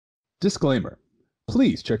Disclaimer.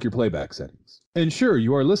 Please check your playback settings. Ensure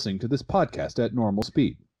you are listening to this podcast at normal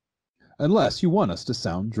speed. Unless you want us to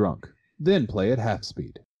sound drunk. Then play at half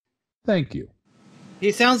speed. Thank you.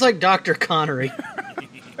 He sounds like Dr. Connery.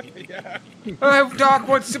 Doc,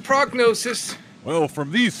 what's the prognosis? Well,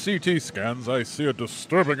 from these CT scans, I see a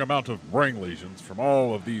disturbing amount of brain lesions from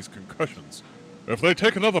all of these concussions. If they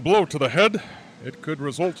take another blow to the head, it could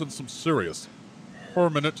result in some serious,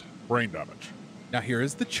 permanent brain damage. Now here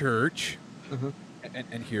is the church,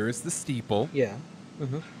 and here is the steeple. Yeah.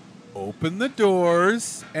 Open the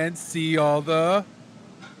doors and see all the...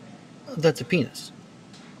 That's a penis.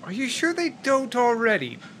 Are you sure they don't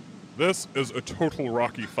already? This is a total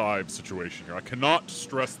Rocky V situation here. I cannot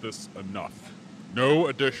stress this enough. No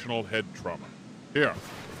additional head trauma. Here,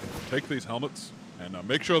 take these helmets and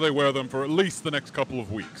make sure they wear them for at least the next couple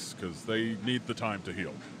of weeks, because they need the time to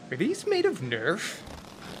heal. Are these made of Nerf?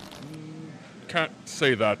 Can't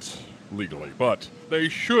say that legally, but they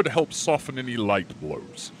should help soften any light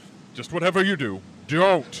blows. Just whatever you do,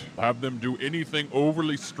 don't have them do anything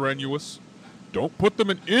overly strenuous. Don't put them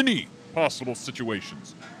in any possible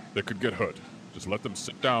situations that could get hurt. Just let them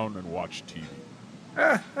sit down and watch TV.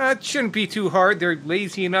 That shouldn't be too hard. They're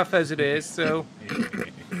lazy enough as it is, so...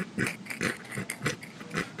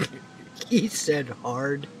 He said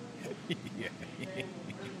hard.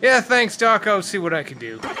 Yeah, thanks, Doc. I'll see what I can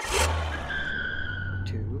do.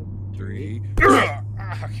 2, 3...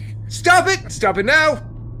 Stop it! Stop it now!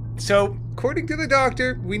 So, according to the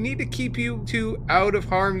doctor, we need to keep you two out of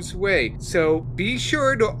harm's way. So, be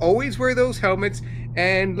sure to always wear those helmets,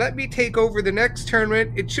 and let me take over the next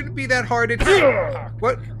tournament. It shouldn't be that hard.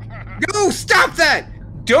 What? No, stop that!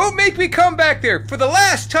 Don't make me come back there for the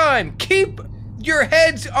last time! Keep your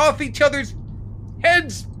heads off each other's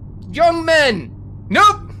heads, young men!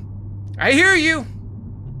 Nope! I hear you!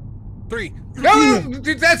 3... No,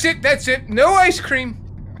 that's it. No ice cream.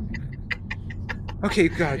 Okay,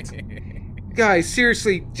 guys,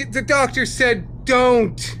 seriously, the doctor said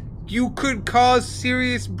don't. You could cause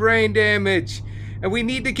serious brain damage. And we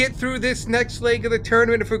need to get through this next leg of the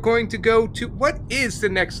tournament if we're going to go to... What is the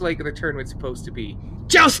next leg of the tournament supposed to be?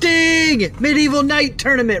 Jousting! Medieval Knight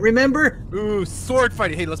Tournament, remember? Ooh, sword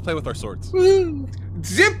fighting. Hey, let's play with our swords. Woo!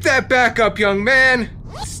 Zip that back up, young man.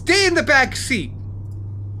 Stay in the back seat.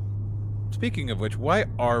 Speaking of which, why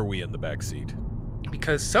are we in the back seat?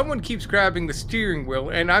 Because someone keeps grabbing the steering wheel,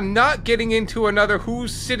 and I'm not getting into another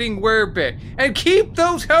who's sitting where bit. And keep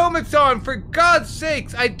those helmets on, for God's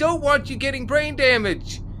sakes! I don't want you getting brain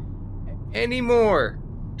damage anymore.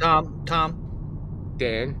 Tom,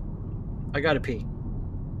 Dan, I gotta pee.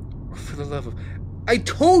 for the love of... I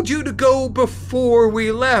told you to go before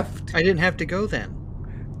we left. I didn't have to go then.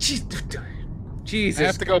 Jesus. I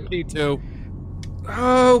have to go pee too.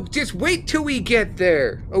 Oh, just wait till we get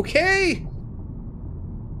there, okay?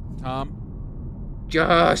 Tom,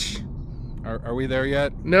 Josh. are we there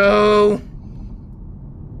yet? No.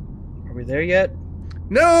 Are we there yet?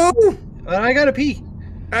 No! I gotta pee.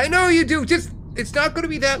 I know you do. Just, it's not going to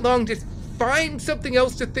be that long. Just find something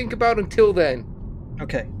else to think about until then.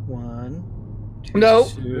 Okay, 1, 2, No.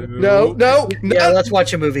 2... No. Yeah, let's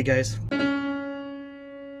watch a movie, guys.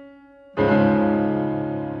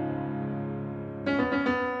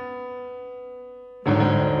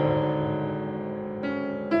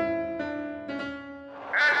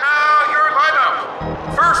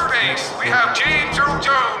 We have James Earl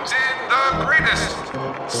Jones in The Greatest.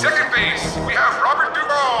 Second base, we have Robert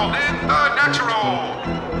Duvall in The Natural.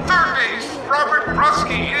 Third base, Robert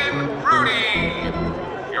Brodsky in Rudy.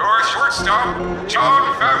 Your shortstop,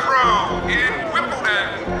 John Favreau in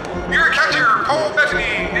Wimbledon. Your catcher, Paul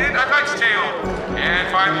Bettany in A Knight's Tale. And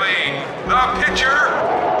finally, the pitcher,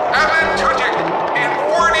 Alan Tudyk in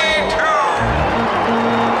 42.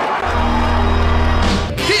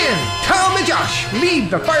 Tom and Josh lead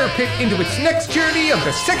the Firepit into its next journey of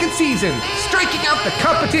the second season, striking out the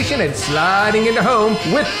competition and sliding into home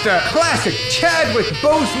with the classic Chadwick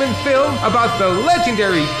Boseman film about the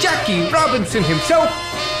legendary Jackie Robinson himself,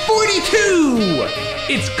 42!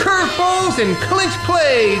 It's curveballs and clinch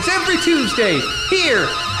plays every Tuesday here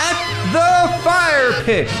at the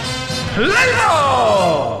Firepit. Let's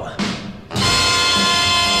go!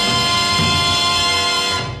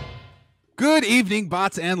 Good evening,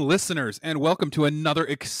 bots and listeners, and welcome to another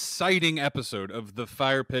exciting episode of the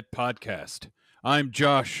Firepit Podcast. I'm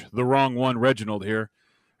Josh, the wrong one, Reginald here,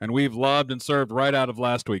 and we've lobbed and served right out of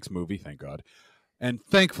last week's movie, thank God. And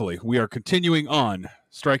thankfully, we are continuing on,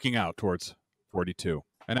 striking out towards 42.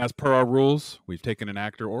 And as per our rules, we've taken an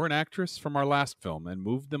actor or an actress from our last film and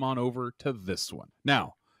moved them on over to this one.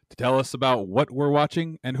 Now, to tell us about what we're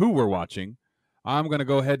watching and who we're watching, I'm going to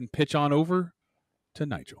go ahead and pitch on over to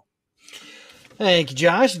Nigel. Thank you,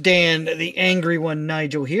 Josh. Dan, the angry one,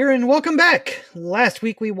 Nigel here, and welcome back. Last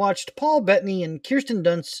week we watched Paul Bettany and Kirsten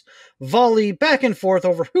Dunst volley back and forth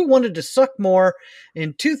over who wanted to suck more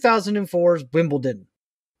in 2004's Wimbledon.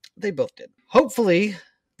 They both did. Hopefully,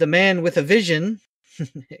 the man with a vision,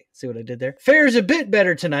 see what I did there, fares a bit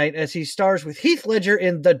better tonight as he stars with Heath Ledger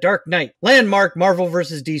in The Dark Knight, landmark Marvel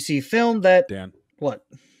vs. DC film that... Dan. What?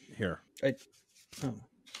 Here. Oh.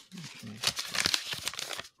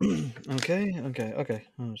 Okay.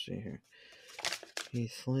 Let's see here.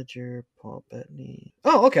 Heath Ledger, Paul Bettany.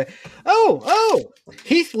 Oh, okay. Oh!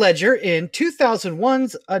 Heath Ledger in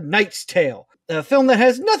 2001's A Knight's Tale, a film that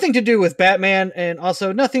has nothing to do with Batman and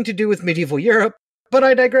also nothing to do with medieval Europe, but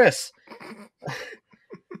I digress.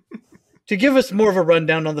 To give us more of a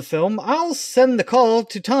rundown on the film, I'll send the call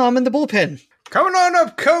to Tom in the bullpen. Coming on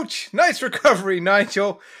up, Coach. Nice recovery,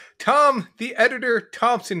 Nigel. Tom, the editor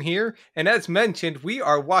Thompson here, and as mentioned, we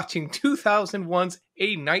are watching 2001's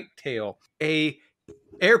A Knight's Tale, a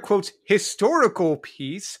air quotes historical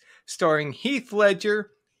piece starring Heath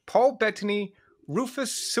Ledger, Paul Bettany,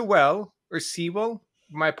 Rufus Sewell,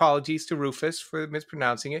 my apologies to Rufus for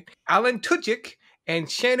mispronouncing it, Alan Tudyk,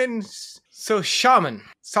 and Shannon Sossamon.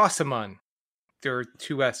 There are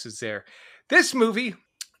two S's there. This movie,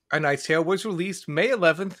 A Knight's Tale, was released May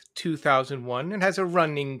 11th, 2001, and has a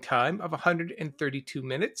running time of 132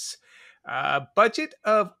 minutes, a budget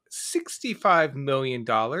of $65 million,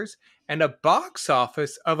 and a box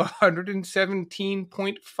office of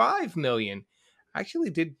 $117.5 million. Actually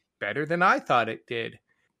did better than I thought it did.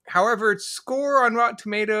 However, its score on Rotten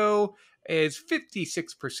Tomato is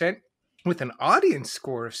 56%, with an audience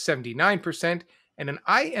score of 79%, and an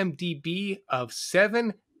IMDb of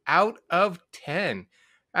 7 out of 10.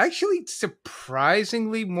 Actually,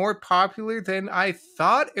 surprisingly more popular than I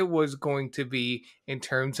thought it was going to be in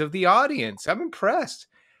terms of the audience. I'm impressed.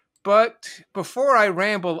 But before I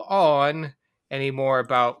ramble on any more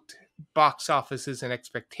about box offices and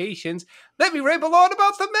expectations, let me ramble on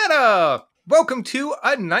about the meta. Welcome to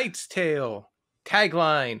A Knight's Tale.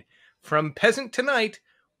 Tagline: from peasant to knight,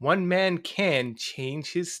 one man can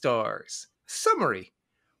change his stars. Summary: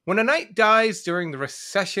 when a knight dies during the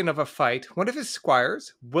recession of a fight, one of his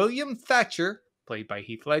squires, William Thatcher, played by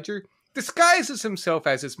Heath Ledger, disguises himself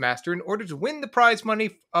as his master in order to win the prize money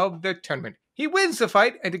of the tournament. He wins the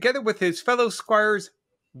fight, and together with his fellow squires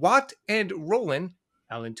Watt and Roland,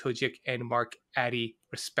 Alan Tudyk and Mark Addy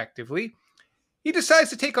respectively, he decides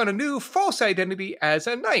to take on a new false identity as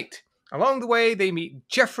a knight. Along the way, they meet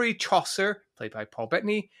Geoffrey Chaucer, played by Paul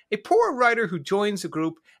Bettany, a poor writer who joins the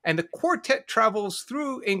group, and the quartet travels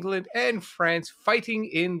through England and France fighting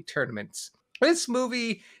in tournaments. This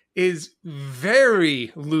movie is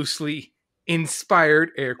very loosely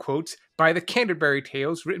inspired, air quotes, by the Canterbury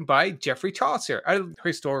Tales written by Geoffrey Chaucer, a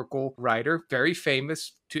historical writer very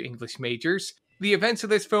famous to English majors. The events of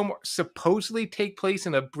this film supposedly take place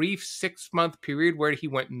in a brief 6-month period where he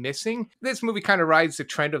went missing. This movie kind of rides the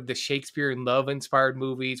trend of the Shakespeare in Love inspired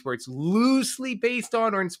movies where it's loosely based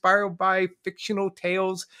on or inspired by fictional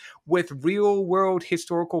tales with real world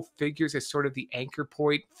historical figures as sort of the anchor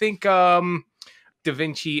point. Think Da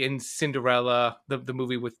Vinci and Cinderella, the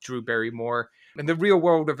movie with Drew Barrymore. And the real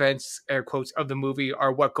world events, air quotes, of the movie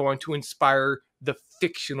are what go on to inspire the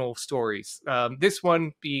fictional stories. This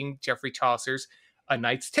one being Geoffrey Chaucer's A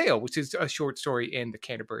Knight's Tale, which is a short story in the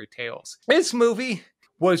Canterbury Tales. This movie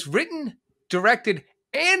was written, directed,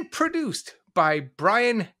 and produced by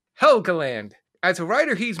Brian Helgeland. As a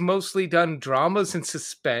writer, he's mostly done dramas and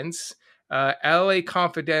suspense, LA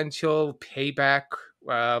Confidential, Payback,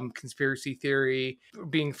 Conspiracy Theory,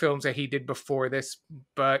 being films that he did before this.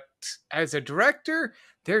 But as a director,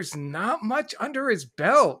 there's not much under his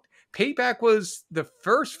belt. Payback was the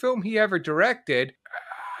first film he ever directed.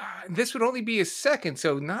 This would only be his second,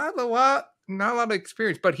 so not a lot of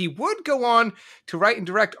experience. But he would go on to write and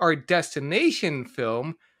direct our destination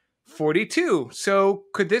film, 42. So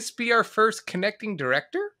could this be our first connecting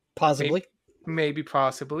director? Possibly. Maybe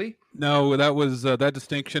possibly. No, that was that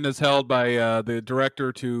distinction is held by the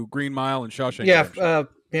director to Green Mile and Shawshank Redemption.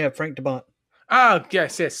 Frank DeBont. Ah,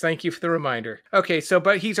 yes. Thank you for the reminder. Okay,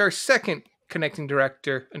 but he's our second connecting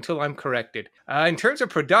director until I'm corrected. In terms of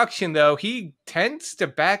production, though, he tends to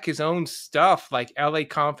back his own stuff, like LA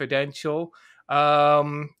Confidential.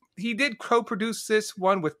 He did co-produce this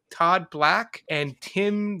one with Todd Black and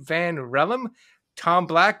Tim Van Rellum. Tom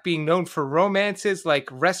Black being known for romances like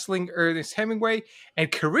Wrestling Ernest Hemingway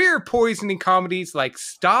and career-poisoning comedies like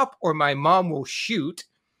Stop or My Mom Will Shoot.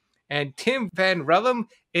 And Tim Van Rellum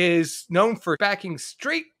is known for backing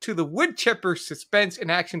straight to the woodchipper suspense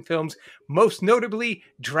and action films, most notably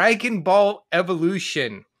Dragon Ball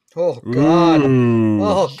Evolution. Oh God! Ooh.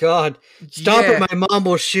 Oh God! Stop Yeah. it! My mom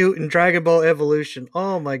will shoot in Dragon Ball Evolution.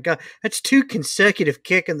 Oh my God! That's 2 consecutive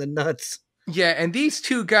kick in the nuts. Yeah, and these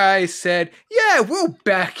two guys said, "Yeah, we'll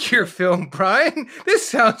back your film, Brian. This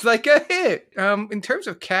sounds like a hit." In terms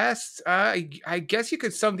of casts, I guess you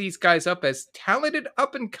could sum these guys up as talented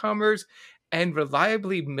up and comers and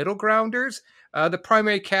reliably middle grounders. The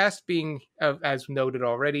primary cast being, as noted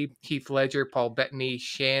already, Heath Ledger, Paul Bettany,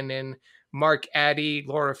 Shannon, Mark Addy,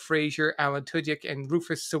 Laura Frazier, Alan Tudyk, and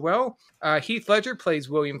Rufus Sewell. Heath Ledger plays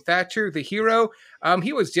William Thatcher, the hero.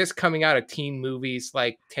 He was just coming out of teen movies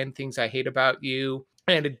like 10 Things I Hate About You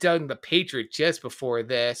and had done The Patriot just before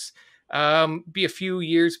this. Be a few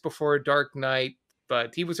years before Dark Knight,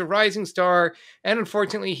 but he was a rising star, and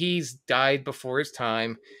unfortunately, he's died before his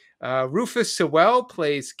time. Rufus Sewell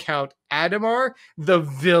plays Count Adamar, the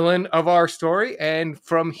villain of our story, and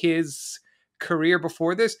from his career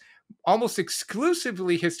before this, almost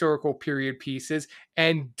exclusively historical period pieces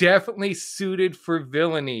and definitely suited for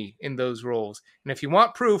villainy in those roles. And if you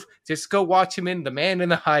want proof, just go watch him in The Man in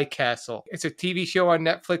the High Castle. It's a TV show on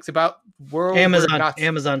Netflix about world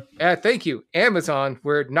Amazon. Thank you. Amazon,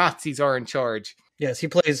 where Nazis are in charge. Yes, he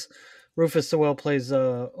plays. Rufus Sewell plays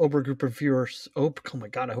Obergruppenführer. Oh my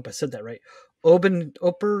God! I hope I said that right.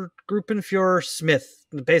 Obergruppenführer Smith.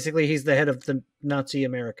 Basically, he's the head of the Nazi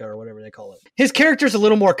America or whatever they call it. His character's a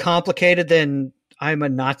little more complicated than I'm a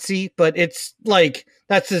Nazi, but it's like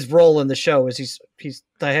that's his role in the show. Is he's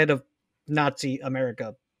the head of Nazi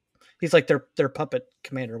America. He's like their puppet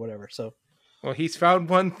commander or whatever. So, well, he's found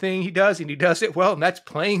one thing he does, and he does it well, and that's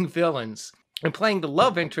playing villains. And playing the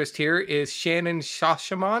love interest here is Shannon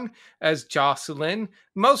Shashaman as Jocelyn.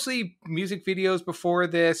 Mostly music videos before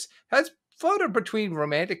this. Has floated between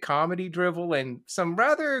romantic comedy drivel and some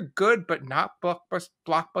rather good but not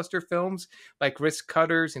blockbuster films like Wrist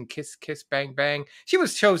Cutters and Kiss Kiss Bang Bang. She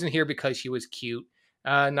was chosen here because she was cute.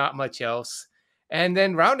 Not much else. And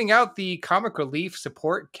then rounding out the comic relief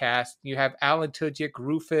support cast, you have Alan Tudyk,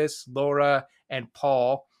 Rufus, Laura, and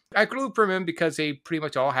Paul. I group them in because they pretty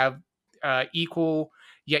much all have equal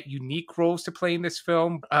yet unique roles to play in this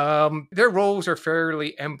film. Their roles are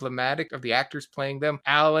fairly emblematic of the actors playing them.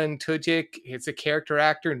 Alan Tudyk is a character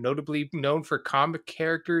actor, notably known for comic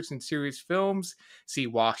characters in serious films. See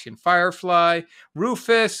Wash and Firefly.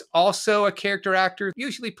 Rufus, also a character actor,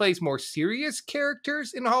 usually plays more serious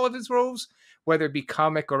characters in all of his roles, whether it be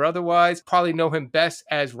comic or otherwise. Probably know him best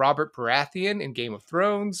as Robert Baratheon in Game of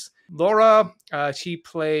Thrones. Laura, she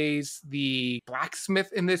plays the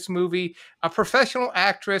blacksmith in this movie, a professional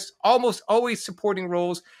actress, almost always supporting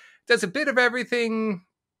roles, does a bit of everything,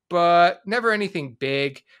 but never anything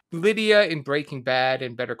big. Lydia in Breaking Bad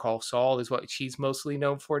and Better Call Saul is what she's mostly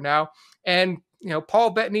known for now. And, Paul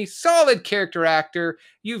Bettany, solid character actor.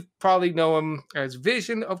 You probably know him as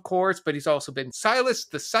Vision, of course, but he's also been Silas,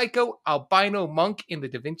 the psycho albino monk in the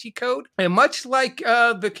Da Vinci Code. And much like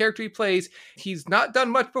the character he plays, he's not done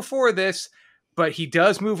much before this, but he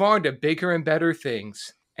does move on to bigger and better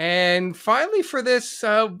things. And finally for this,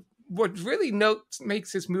 what really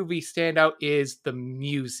makes this movie stand out is the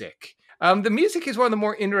music. The music is one of the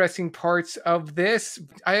more interesting parts of this.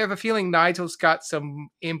 I have a feeling Nigel's got some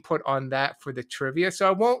input on that for the trivia, so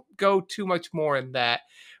I won't go too much more in that.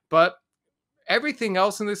 But everything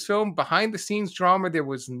else in this film, behind the scenes drama, there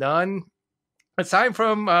was none. Aside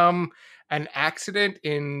from an accident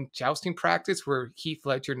in jousting practice where Heath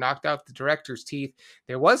Ledger knocked out the director's teeth,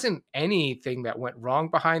 there wasn't anything that went wrong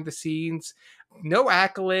behind the scenes. No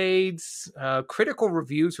accolades. Critical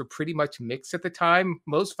reviews were pretty much mixed at the time.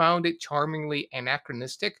 Most found it charmingly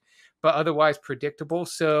anachronistic, but otherwise predictable.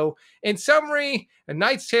 So, in summary, A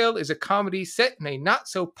Knight's Tale is a comedy set in a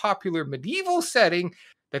not-so-popular medieval setting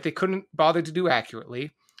that they couldn't bother to do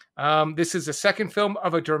accurately. This is the second film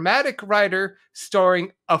of a dramatic writer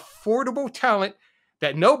starring affordable talent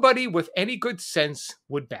that nobody with any good sense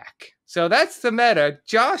would back. So that's the meta.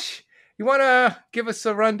 Josh, you want to give us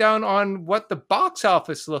a rundown on what the box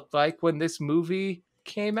office looked like when this movie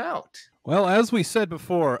came out? Well, as we said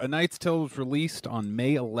before, A Knight's Tale was released on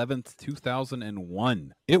May 11th,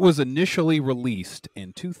 2001. It was initially released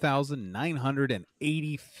in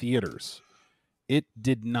 2,980 theaters. It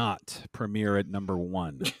did not premiere at number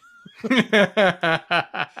 1. To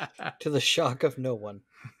the shock of no one.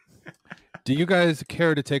 Do you guys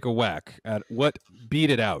care to take a whack at what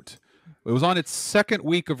beat it out? It was on its second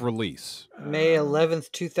week of release. May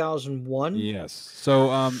 11th, 2001? Yes.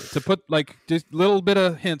 So to put just a little bit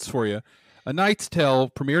of hints for you, A Knight's Tale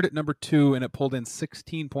premiered at number 2 and it pulled in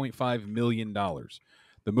 $16.5 million.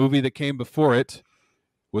 The movie that came before it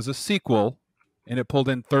was a sequel, and it pulled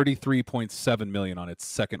in $33.7 million on its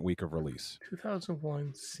second week of release.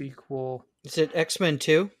 2001 sequel. Is it X-Men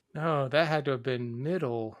 2? No, that had to have been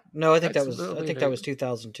middle. No, I think That's that a was little I think later. that was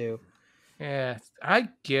 2002. Yeah, I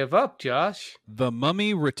give up, Josh. The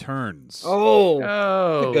Mummy Returns. Oh,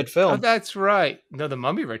 Oh, a good film. Oh, that's right. No, The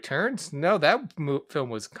Mummy Returns. No, that film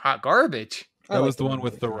was hot garbage. I That like was the one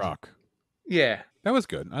with The Returns. Rock. Yeah. That was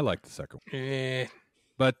good. I liked the second one. Eh.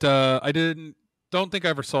 But I don't think I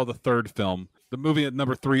ever saw the third film. The movie at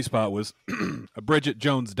number 3 spot was A Bridget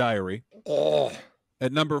Jones' Diary. Oh.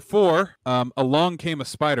 At number 4, Along Came a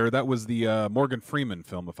Spider. That was the Morgan Freeman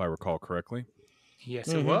film, if I recall correctly. Yes,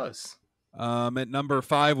 Mhm. it was. At number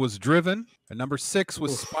 5 was Driven. At number 6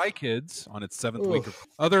 was Oof. Spy Kids on its 7th Oof. week.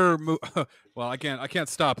 Other well, I can't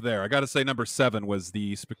stop there. I got to say number 7 was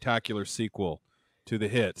the spectacular sequel to the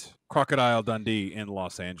hit Crocodile Dundee in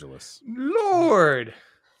Los Angeles. Lord.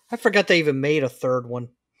 I forgot they even made a third one.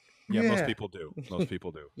 Yeah, most Yeah. people do. Most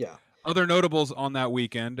people do. Yeah. Other notables on that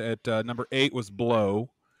weekend at number 8 was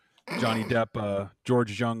Blow, Johnny Depp,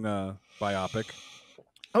 George Jung biopic.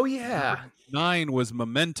 Oh, yeah. 9 was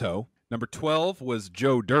Memento. Number 12 was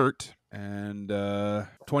Joe Dirt. And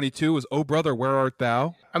 22 was Oh Brother, Where Art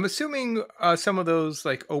Thou? I'm assuming some of those,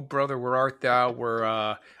 like, Oh Brother, Where Art Thou,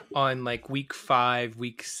 were on, like, week 5,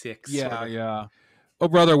 week 6. Yeah, yeah. Oh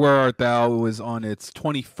Brother, Where Art Thou was on its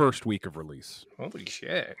 21st week of release. Holy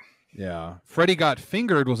shit. Yeah. Freddy Got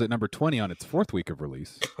Fingered was at number 20 on its 4th week of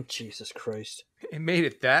release. Oh, Jesus Christ. It made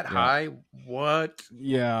it that high? What?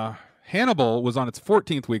 Yeah. Hannibal was on its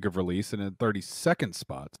 14th week of release and in 32nd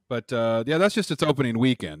spot. But yeah, that's just its opening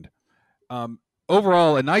weekend.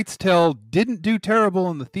 Overall, A Knight's Tale didn't do terrible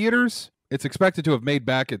in the theaters. It's expected to have made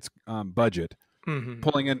back its budget,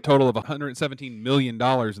 pulling in a total of $117 million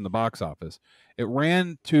in the box office. It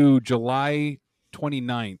ran to July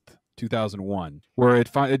 29th, 2001, where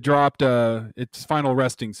it dropped its final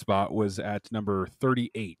resting spot was at number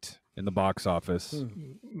 38 in the box office.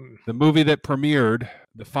 The movie that premiered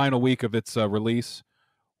the final week of its release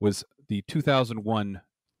was the 2001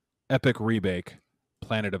 epic remake,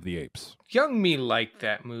 Planet of the Apes. Young me liked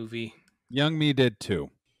that movie. Young me did too.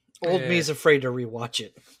 Old Yeah. me's afraid to rewatch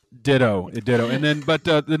it. Ditto. And then, but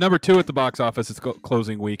the number 2 at the box office, its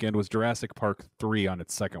closing weekend, was Jurassic Park 3 on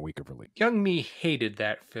its second week of release. Young me hated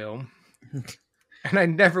that film. And I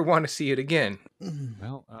never want to see it again.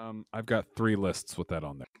 Well, I've got 3 lists with that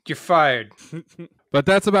on there. You're fired. But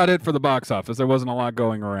that's about it for the box office. There wasn't a lot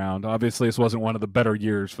going around. Obviously, this wasn't one of the better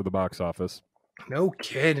years for the box office. No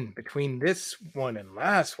kidding. Between this one and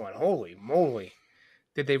last one, holy moly.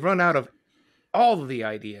 Did they run out of all of the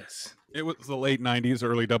ideas? It was the late 90s,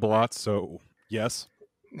 early double aughts, so yes.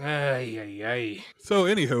 Ay, ay, ay. So,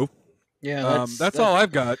 anywho, Yeah, that's all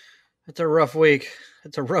I've got. It's a rough week.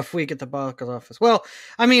 It's a rough week at the box office. Well,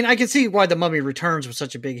 I mean, I can see why The Mummy Returns was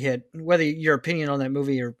such a big hit. Whether your opinion on that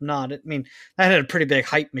movie or not, I mean, that had a pretty big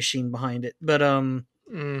hype machine behind it. But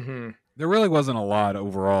There really wasn't a lot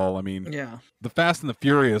overall. I mean, yeah, The Fast and the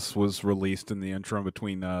Furious was released in the interim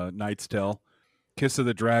between Knight's Tale, Kiss of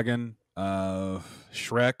the Dragon,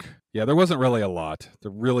 Shrek. Yeah, there wasn't really a lot.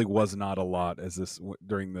 There really was not a lot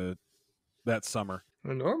during that summer.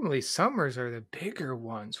 Well, normally summers are the bigger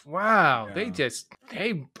ones. Wow. Yeah.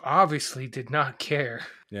 They obviously did not care.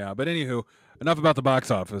 Yeah, but anywho, enough about the box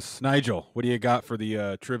office. Nigel, what do you got for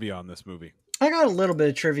the trivia on this movie? I got a little bit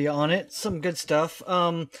of trivia on it. Some good stuff.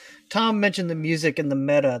 Tom mentioned the music and the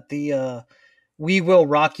meta. The We Will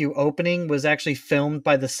Rock You opening was actually filmed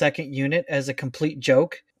by the second unit as a complete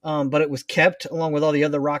joke. But it was kept along with all the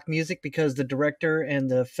other rock music because the director and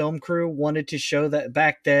the film crew wanted to show that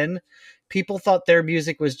back then people thought their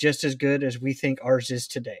music was just as good as we think ours is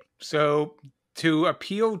today. So, to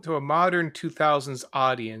appeal to a modern 2000s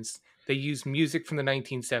audience, they used music from the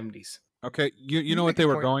 1970s. Okay, you know what they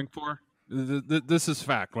were going for? This is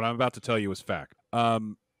fact. What I'm about to tell you is fact.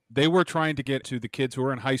 They were trying to get to the kids who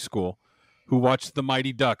were in high school who watched the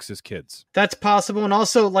Mighty Ducks as kids. That's possible. And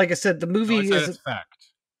also, like I said, the movie So I said is it's fact.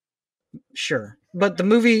 sure. But the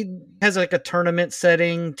movie has like a tournament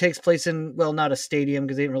setting, takes place in, well, not a stadium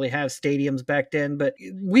because they didn't really have stadiums back then, but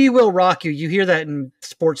We Will Rock You. You hear that in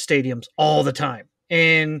sports stadiums all the time.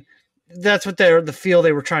 And that's what the feel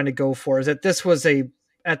they were trying to go for, is that this was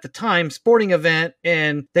at the time, sporting event,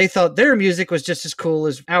 and they thought their music was just as cool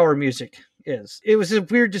as our music is. It was a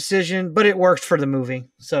weird decision, but it worked for the movie.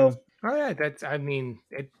 So Oh, yeah,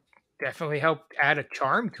 definitely helped add a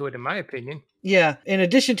charm to it, in my opinion. Yeah. In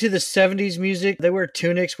addition to the 70s music, they wear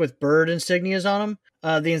tunics with bird insignias on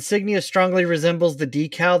them. The insignia strongly resembles the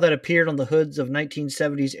decal that appeared on the hoods of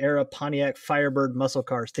 1970s era Pontiac Firebird muscle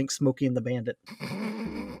cars. Think Smokey and the Bandit.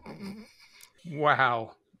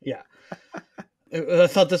 Wow. Yeah. I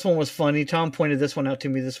thought this one was funny. Tom pointed this one out to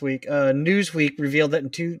me this week. Newsweek revealed that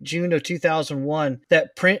in June of 2001,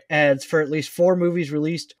 that print ads for at least 4 movies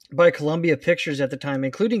released by Columbia Pictures at the time,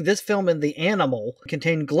 including this film and The Animal,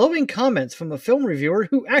 contained glowing comments from a film reviewer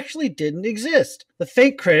who actually didn't exist. The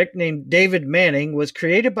fake critic, named David Manning, was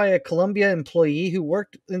created by a Columbia employee who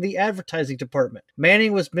worked in the advertising department.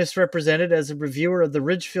 Manning was misrepresented as a reviewer of the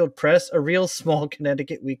Ridgefield Press, a real small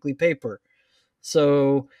Connecticut weekly paper.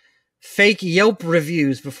 So... fake Yelp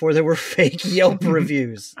reviews before there were fake Yelp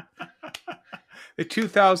reviews. The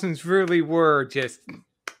 2000s really were just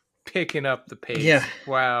picking up the pace. Yeah.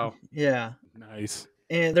 Wow. Yeah. Nice.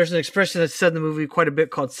 And there's an expression that's said in the movie quite a bit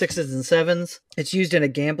called sixes and sevens. It's used in a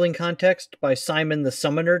gambling context by Simon the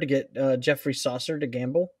Summoner to get Geoffrey Chaucer to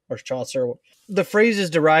gamble, or Chaucer. The phrase is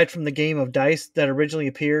derived from the game of dice that originally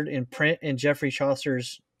appeared in print in Geoffrey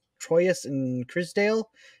Chaucer's Troilus and Crisdale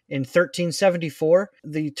in 1374.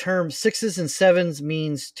 The term sixes and sevens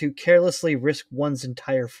means to carelessly risk one's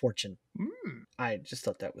entire fortune. I just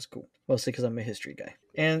thought that was cool, mostly because I'm a history guy.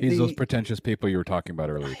 And He's those pretentious people you were talking about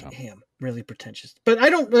earlier, Tom. I am really pretentious, but I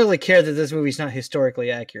don't really care that this movie's not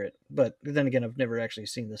historically accurate. But then again, I've never actually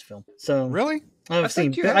seen this film, so Really? I've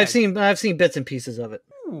seen bits and pieces of it.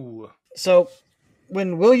 Ooh. So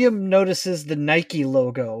when William notices the Nike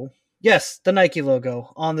logo, yes, the Nike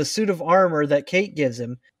logo, on the suit of armor that Kate gives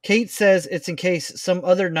him, Kate says it's in case some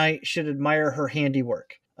other knight should admire her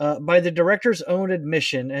handiwork. By the director's own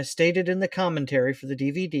admission, as stated in the commentary for the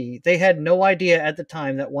DVD, they had no idea at the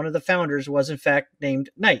time that one of the founders was in fact named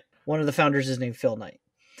Knight. One of the founders is named Phil Knight.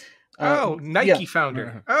 Nike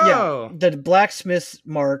founder. Oh. Yeah, the blacksmith's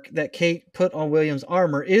mark that Kate put on William's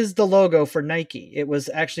armor is the logo for Nike. It was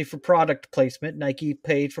actually for product placement. Nike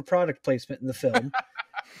paid for product placement in the film.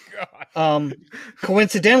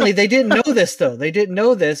 Coincidentally, they didn't know this though. They didn't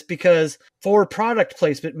know this because for product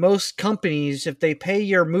placement, most companies, if they pay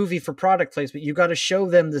your movie for product placement, you got to show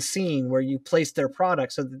them the scene where you place their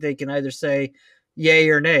product so that they can either say yay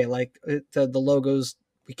or nay. Like the logos,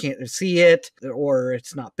 we can't see it, or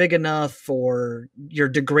it's not big enough, or you're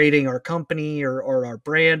degrading our company or our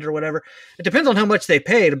brand or whatever. It depends on how much they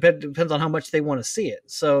pay. It depends on how much they want to see it.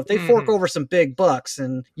 So if they fork over some big bucks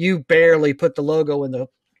and you barely put the logo in the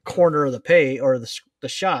corner of the pay or the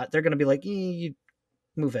shot, they're going to be like, you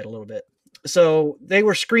move it a little bit. So they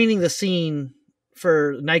were screening the scene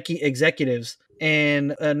for Nike executives,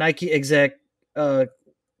 and a Nike exec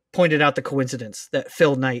pointed out the coincidence that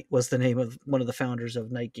Phil Knight was the name of one of the founders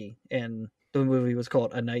of Nike, and the movie was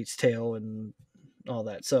called A Knight's Tale and all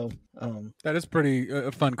that. So that is pretty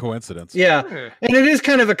a fun coincidence. Yeah. And it is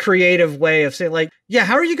kind of a creative way of saying, like, yeah,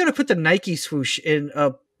 how are you going to put the Nike swoosh in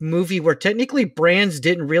a movie where technically brands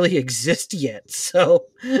didn't really exist yet? So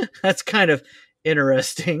that's kind of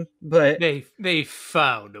interesting, but they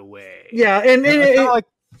found a way. Yeah, and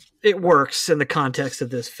it works in the context of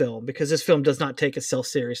this film because this film does not take itself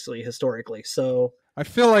seriously historically. So I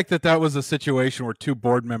feel like that was a situation where 2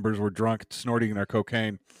 board members were drunk, snorting their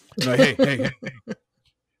cocaine. Like, hey.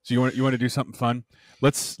 So you want to do something fun?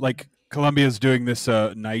 Let's, like, Columbia's doing this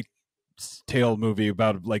Knight's Tale movie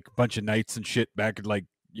about like a bunch of knights and shit back in, like,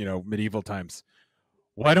 you know, medieval times.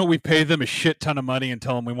 Why don't we pay them a shit ton of money and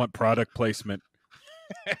tell them we want product placement?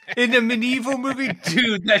 In a medieval movie?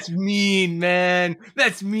 Dude, that's mean, man.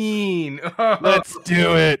 That's mean. Oh. Let's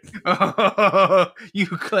do it. Oh, you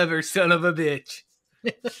clever son of a bitch.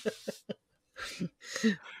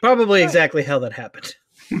 Probably exactly how that happened.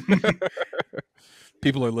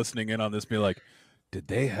 People are listening in on this, be like, did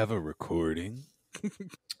they have a recording?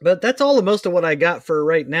 But that's all of most of what I got for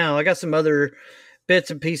right now. I got some other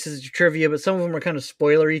bits and pieces of trivia, but some of them are kind of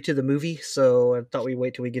spoilery to the movie, so I thought we'd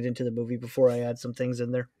wait till we get into the movie before I add some things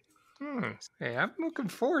in there. Hey, I'm looking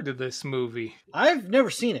forward to this movie. I've never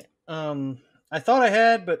seen it. I thought I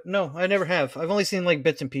had, but no, I never have. I've only seen like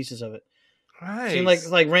bits and pieces of it. Right. Seen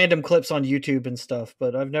like random clips on YouTube and stuff,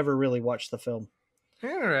 but I've never really watched the film.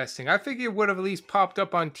 Interesting. I figured it would have at least popped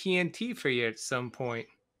up on TNT for you at some point.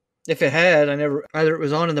 If it had, either it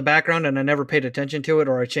was on in the background and I never paid attention to it,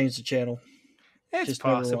 or I changed the channel. It's just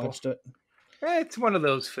possible. Never watched it. It's one of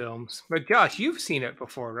those films. But Josh, you've seen it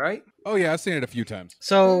before, right? Oh yeah, I've seen it a few times.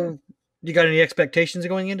 So, you got any expectations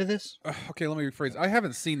going into this? Okay, let me rephrase. I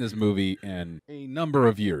haven't seen this movie in a number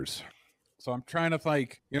of years. So I'm trying to,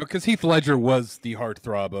 like, you know, because Heath Ledger was the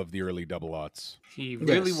heartthrob of the early double aughts. He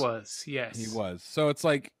really was, yes. He was. So it's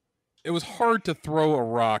like, it was hard to throw a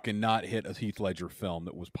rock and not hit a Heath Ledger film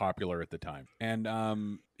that was popular at the time, and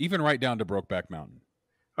even right down to Brokeback Mountain.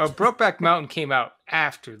 Brokeback Mountain came out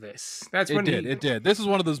after this. That's when It did. This is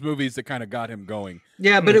one of those movies that kind of got him going.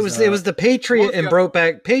 Yeah, but it was the Patriot and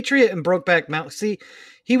Brokeback Mountain. See,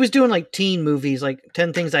 he was doing like teen movies, like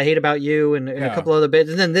 10 Things I Hate About You and a couple other bits,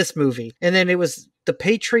 and then this movie. And then it was The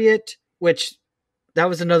Patriot, which that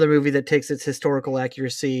was another movie that takes its historical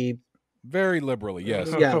accuracy very liberally,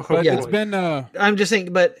 yes. Yeah, but yeah. It's been I'm just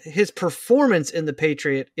saying, but his performance in The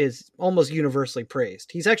Patriot is almost universally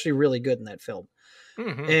praised. He's actually really good in that film.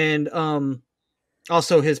 Mm-hmm. And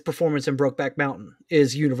also his performance in Brokeback Mountain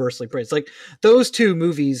is universally praised. Like those two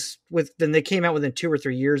movies, then they came out within 2 or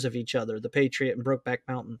 3 years of each other, The Patriot and Brokeback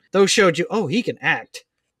Mountain. Those showed you, oh, he can act.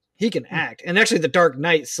 He can act. And actually The Dark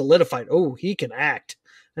Knight solidified, oh, he can act.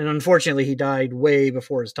 And unfortunately, he died way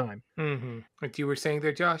before his time. Mm-hmm. Like you were saying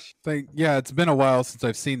there, Josh? Yeah, it's been a while since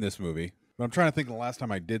I've seen this movie. But I'm trying to think the last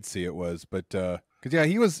time I did see it was. But, because, yeah,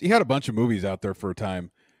 he had a bunch of movies out there for a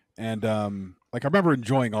time. And, like, I remember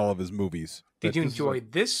enjoying all of his movies. Did you enjoy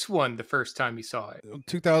this one the first time you saw it?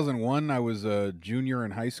 2001, I was a junior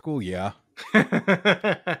in high school, yeah.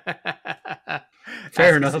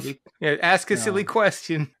 Fair enough. Ask a silly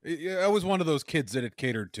question. I was one of those kids that it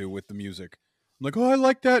catered to with the music. I'm like, oh, I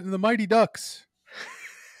like that in the Mighty Ducks.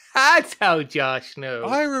 That's how Josh knows.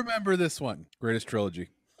 I remember this one. Greatest trilogy.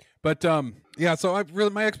 But, yeah, so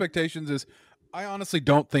my expectations is I honestly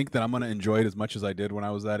don't think that I'm going to enjoy it as much as I did when I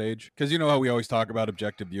was that age. Because you know how we always talk about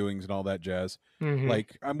objective viewings and all that jazz. Mm-hmm.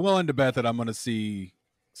 Like, I'm willing to bet that I'm going to see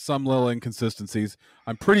some little inconsistencies.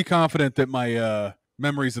 I'm pretty confident that my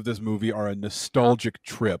memories of this movie are a nostalgic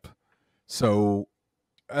trip. So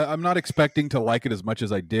I'm not expecting to like it as much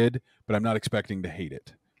as I did, but I'm not expecting to hate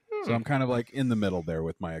it. So I'm kind of like in the middle there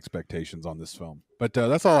with my expectations on this film. But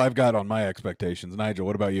that's all I've got on my expectations. Nigel,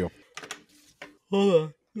 what about you?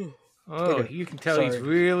 Hold on. Oh, you can tell he's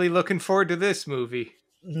really looking forward to this movie.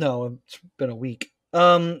 No, it's been a week.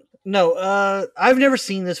 No, I've never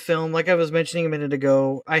seen this film. Like I was mentioning a minute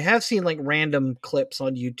ago, I have seen like random clips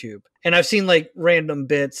on YouTube, and I've seen like random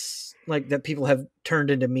bits like that people have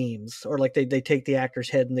turned into memes, or like they take the actor's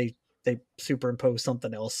head and they superimpose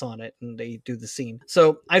something else on it and they do the scene.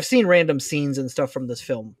 So I've seen random scenes and stuff from this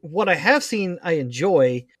film. What I have seen, I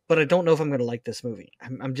enjoy, but I don't know if I'm going to like this movie.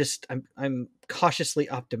 I'm cautiously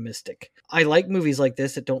optimistic. I like movies like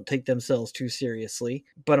this that don't take themselves too seriously,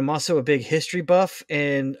 but I'm also a big history buff,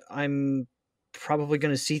 and I'm probably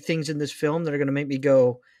going to see things in this film that are going to make me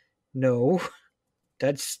go, no,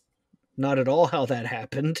 that's not at all how that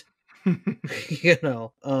happened. You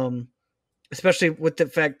know, especially with the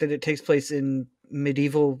fact that it takes place in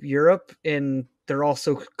medieval Europe and they're all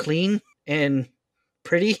so clean and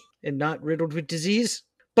pretty and not riddled with disease.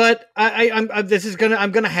 But I'm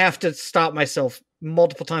gonna have to stop myself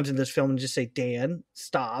multiple times in this film and just say, Dan,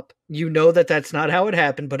 stop. You know that's not how it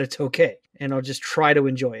happened, but it's okay. And I'll just try to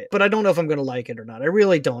enjoy it. But I don't know if I'm gonna like it or not. I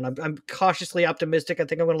really don't. I'm cautiously optimistic. I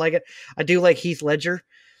think I'm gonna like it. I do like Heath Ledger.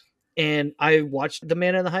 And I watched The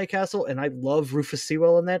Man in the High Castle, and I love Rufus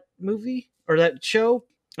Sewell in that movie, or that show.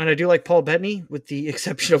 And I do like Paul Bettany, with the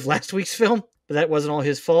exception of last week's film, but that wasn't all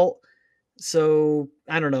his fault. So,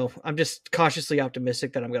 I don't know. I'm just cautiously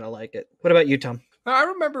optimistic that I'm going to like it. What about you, Tom? I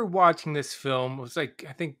remember watching this film. It was like,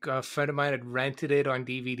 I think a friend of mine had rented it on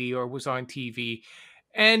DVD or was on TV.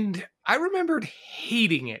 And I remembered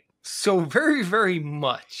hating it so very, very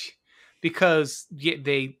much because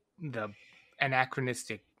the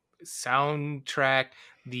anachronistic soundtrack,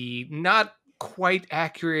 the not quite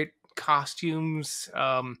accurate costumes,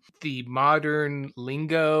 the modern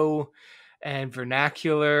lingo and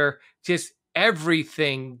vernacular, just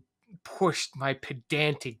everything pushed my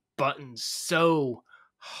pedantic buttons so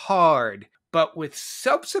hard. But with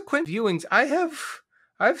subsequent viewings,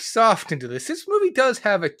 I've softened to this. This movie does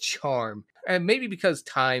have a charm. And maybe because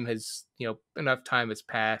enough time has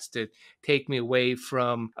passed to take me away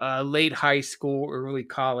from late high school, early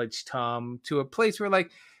college, Tom, to a place where, like,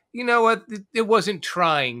 you know what, it wasn't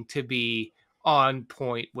trying to be on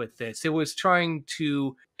point with this. It was trying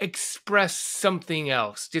to express something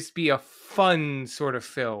else, just be a fun sort of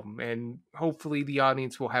film, and hopefully the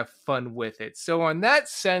audience will have fun with it. So on that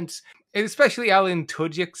sense, and especially Alan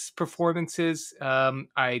Tudyk's performances,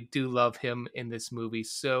 I do love him in this movie.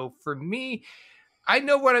 So for me, I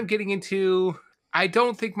know what I'm getting into. I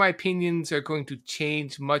don't think my opinions are going to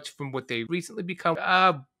change much from what they recently become.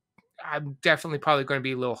 I'm definitely probably going to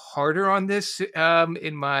be a little harder on this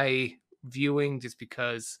in my viewing, just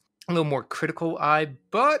because a little more critical eye.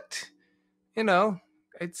 But, you know,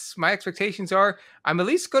 my expectations are I'm at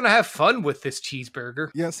least going to have fun with this cheeseburger.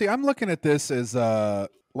 Yeah, see, I'm looking at this as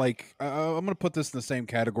like I'm gonna put this in the same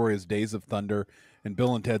category as Days of Thunder and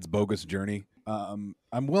Bill and Ted's Bogus Journey. I'm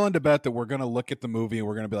willing to bet that we're gonna look at the movie and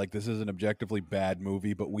we're gonna be like, this is an objectively bad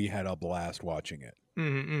movie, but we had a blast watching it.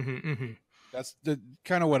 That's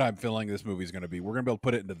kind of what I'm feeling this movie's going to be. We're going to be able to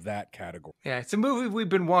put it into that category. Yeah, it's a movie we've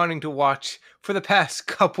been wanting to watch for the past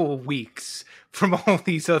couple of weeks from all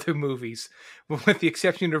these other movies. With the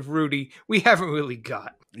exception of Rudy, we haven't really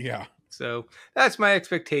got. Yeah. So that's my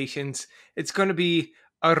expectations. It's going to be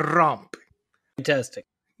a romp. Fantastic.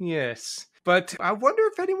 Yes. But I wonder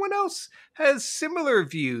if anyone else has similar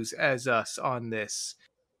views as us on this.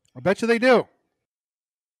 I bet you they do.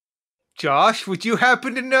 Josh, would you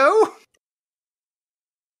happen to know?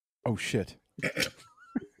 Oh, shit.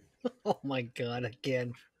 Oh, my God,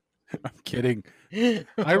 again. I'm kidding.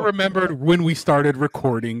 I remembered when we started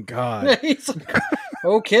recording. God. He's like,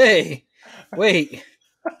 okay. Wait.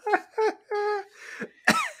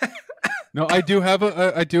 No, I do have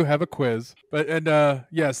a quiz. But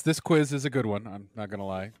yes, this quiz is a good one. I'm not going to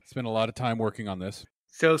lie. Spent a lot of time working on this.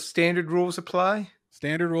 So standard rules apply?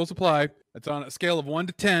 Standard rules apply. It's on a scale of 1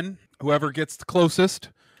 to 10. Whoever gets the closest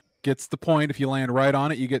gets the point. If you land right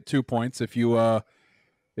on it, you get 2 points. If you're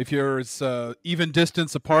even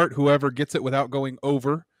distance apart, whoever gets it without going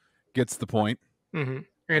over gets the point. Mm-hmm.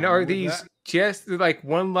 And are these just like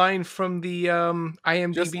one line from the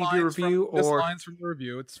IMDb review, or just lines from the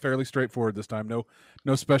review? It's fairly straightforward this time. No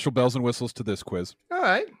special bells and whistles to this quiz. All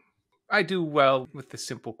right. I do well with the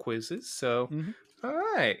simple quizzes, so all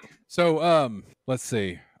right. So let's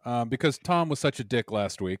see. Because Tom was such a dick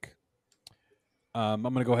last week, I'm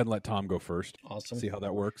going to go ahead and let Tom go first. Awesome. See how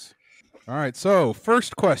that works. All right. So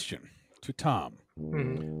first question to Tom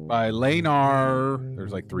by Lanar.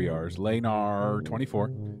 There's like 3 R's.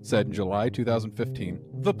 Lanar24 said in July 2015,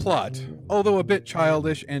 the plot, although a bit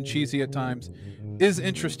childish and cheesy at times, is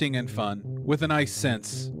interesting and fun with a nice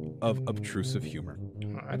sense of obtrusive humor.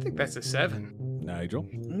 I think that's a 7. Nigel?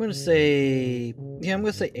 I'm going to say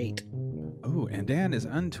 8. Oh, and Dan is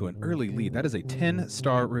onto an early lead. That is a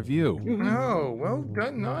 10-star review. Oh, well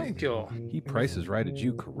done, Nigel. He prices righted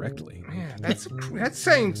you correctly. Yeah, that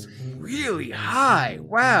sounds really high.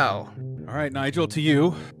 Wow. All right, Nigel, to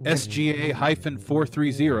you.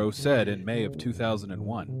 SGA-430 said in May of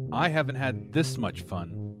 2001, I haven't had this much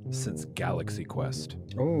fun since Galaxy Quest.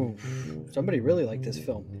 Oh, somebody really liked this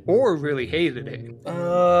film. Or really hated it.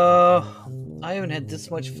 I haven't had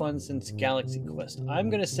this much fun since Galaxy Quest.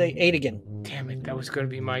 I'm going to say 8 again. Damn it, that was going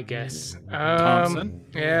to be my guess. Thompson?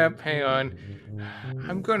 Yep, hang on.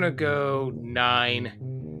 I'm going to go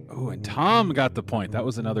 9. Oh, and Tom got the point. That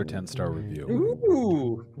was another 10-star review.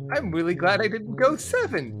 Ooh, I'm really glad I didn't go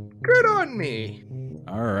 7. Good on me.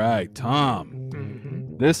 All right, Tom.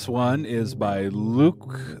 This one is by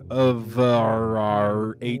Luke of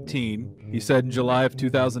 18. He said in July of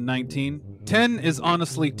 2019, 10 is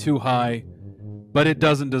honestly too high, but it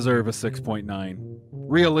doesn't deserve a 6.9.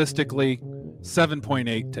 Realistically,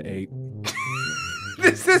 7.8 to 8.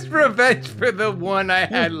 This is revenge for the one I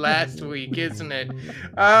had last week, isn't it?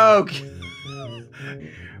 Oh,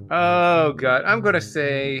 God. I'm going to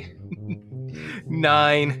say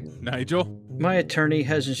 9. Nigel? My attorney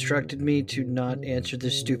has instructed me to not answer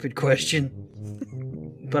this stupid question,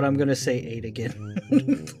 but I'm going to say 8 again.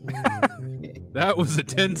 That was a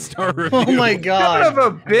 10-star review. Oh my God. Son of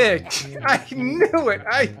a bitch. I knew it.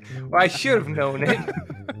 I should have known it.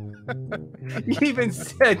 You even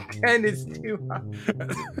said 10 is too high.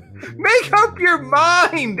 Make up your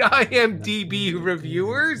mind, IMDb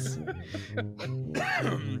reviewers.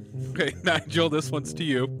 Okay, Nigel, this one's to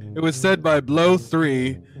you. It was said by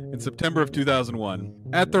Blow3 in September of 2001.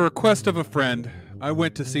 At the request of a friend, I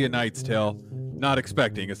went to see A Knight's Tale, not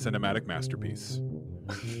expecting a cinematic masterpiece.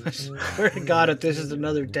 I swear to God, if this is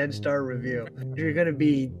another 10-star review, you're going to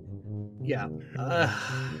be... Yeah.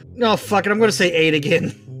 No, fuck it. I'm going to say 8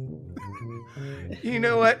 again. You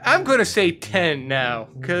know what? I'm going to say 10 now,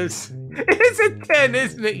 because it's a 10,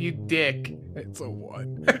 isn't it, you dick? It's a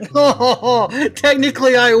 1. Oh,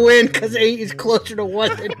 technically I win, because 8 is closer to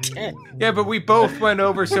 1 than 10. Yeah, but we both went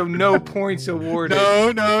over, so no points awarded. No,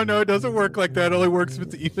 it doesn't work like that. It only works if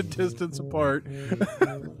it's even distance apart.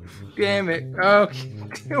 Damn it. Okay.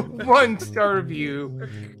 1-star review.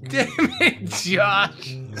 Damn it,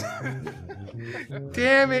 Josh.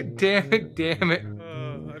 Damn it.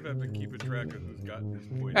 I've been keeping track of who's gotten this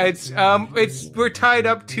point. We're tied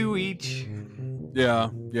up 2 each. Yeah.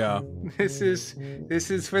 This is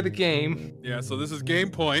for the game. Yeah, so this is game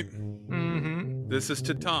point. This is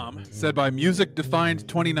to Tom. Said by Music Defined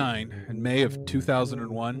 29 in May of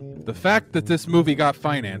 2001. The fact that this movie got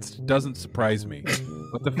financed doesn't surprise me.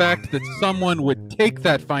 But the fact that someone would take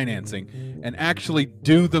that financing and actually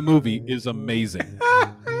do the movie is amazing.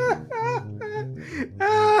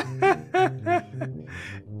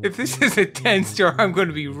 If this is a 10-star, I'm going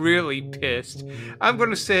to be really pissed. I'm going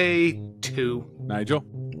to say 2. Nigel?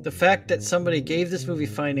 The fact that somebody gave this movie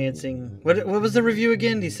financing. What was the review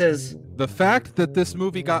again? He says, The fact that this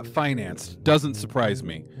movie got financed doesn't surprise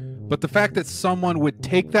me. But the fact that someone would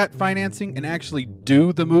take that financing and actually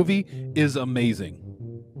do the movie is amazing.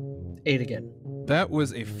 8 again. That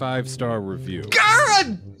was a 5-star review.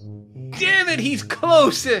 God damn it, he's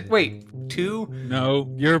close. Wait, 2?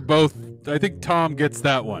 No, you're both. I think Tom gets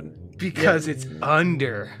that one. Because it's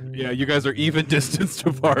under. Yeah, you guys are even distanced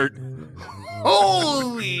apart.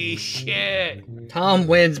 Holy shit. Tom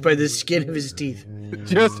wins by the skin of his teeth.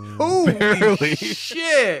 Just Holy barely.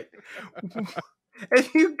 shit. And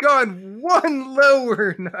you've gone one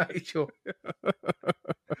lower, Nigel.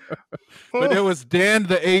 But it was Dan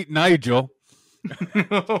the 8 Nigel.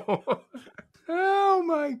 Oh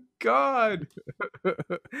my god.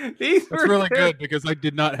 These That's really good because I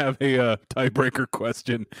did not have a tiebreaker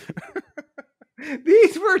question.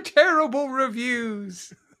 These were terrible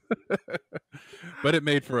reviews. But it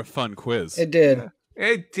made for a fun quiz. It did.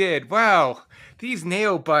 It did. Wow. These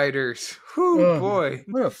nail biters. Whew, boy.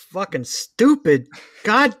 What a fucking stupid.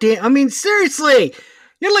 Goddamn. I mean, seriously.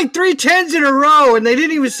 You had like 3 10s in a row and they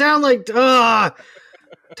didn't even sound like.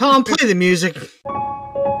 Tom, play the music.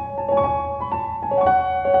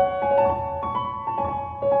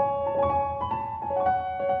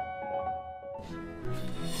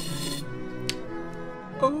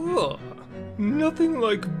 Oh, nothing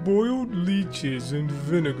like boiled leeches and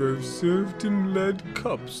vinegar served in lead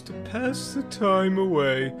cups to pass the time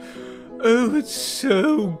away. Oh, it's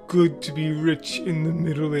so good to be rich in the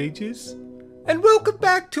Middle Ages. And welcome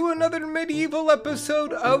back to another medieval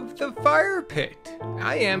episode of The Fire Pit.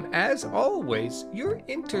 I am, as always, your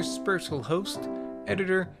interspersal host,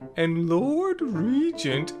 editor, and Lord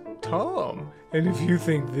Regent, Tom. And if you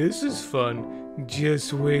think this is fun,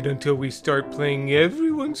 just wait until we start playing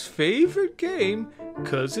everyone's favorite game,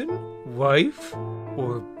 cousin, wife,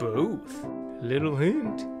 or both. Little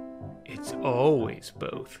hint, it's always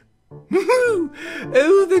both. Oh,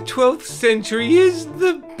 the 12th century is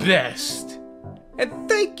the best! And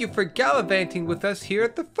thank you for gallivanting with us here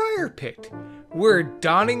at the Fire Pit. We're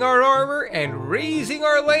donning our armor and raising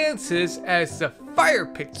our lances as the Fire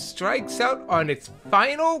Pit strikes out on its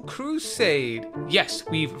final crusade. Yes,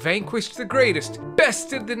 we've vanquished the greatest,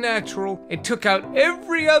 bested the natural, and took out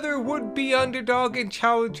every other would-be underdog and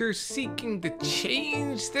challenger seeking to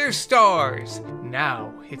change their stars.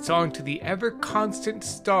 Now, it's on to the ever-constant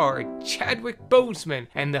star Chadwick Boseman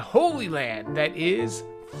and the Holy Land that is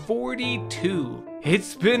 42.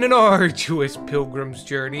 It's been an arduous pilgrim's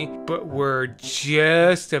journey, but we're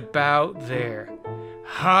just about there.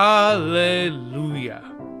 Hallelujah.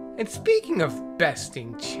 And speaking of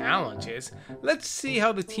besting challenges, let's see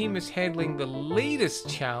how the team is handling the latest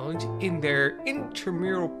challenge in their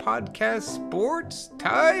intramural podcast sports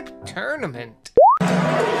type tournament.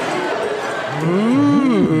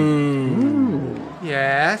 Ooh.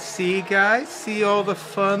 Yeah, see guys, see all the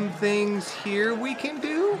fun things here we can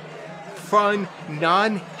do? Fun,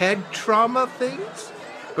 non-head trauma things?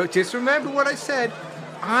 But just remember what I said.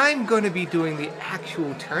 I'm going to be doing the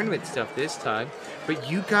actual tournament stuff this time, but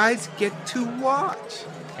you guys get to watch.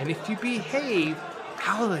 And if you behave,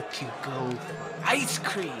 I'll let you go for ice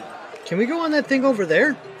cream. Can we go on that thing over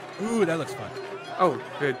there? Ooh, that looks fun. Oh,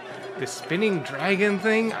 the spinning dragon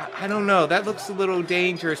thing? I don't know. That looks a little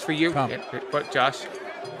dangerous for you. Tom. What, Josh?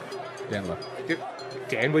 Dan left.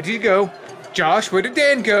 Dan, where'd you go? Josh, where did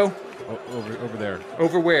Dan go? Over there.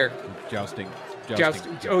 Over where? Jousting.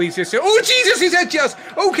 Oh, he's just. Oh, Jesus, he's at Joust.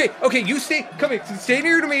 Okay, you stay. Come here. Stay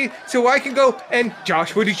near to me so I can go. And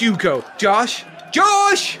Josh, where did you go? Josh!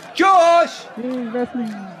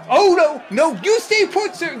 Oh, no, you stay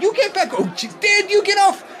put, sir. You get back. Oh, Dan, you get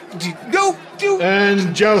off. No, do.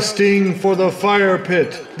 And jousting for the Fire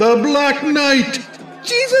Pit, the Black Knight.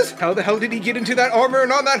 Jesus, how the hell did he get into that armor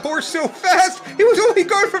and on that horse so fast? He was only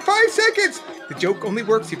gone for 5 seconds. The joke only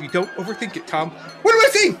works if you don't overthink it, Tom. What am I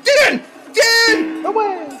saying? Dan!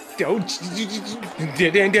 Away! Don't.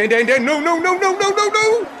 Dan, no.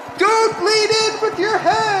 Don't lean in with your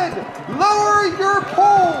head. Lower your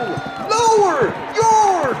pole.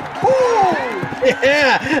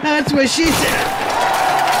 Yeah, that's what she said.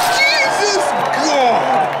 Jesus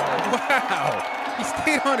God! Wow. He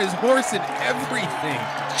stayed on his horse and everything.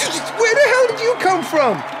 Where the hell did you come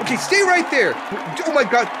from? Okay, stay right there. Oh my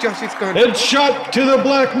God, Josh, it's gone. Headshot to the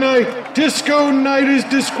Black Knight. Disco Knight is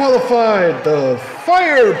disqualified. The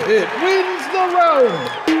Fire Pit wins the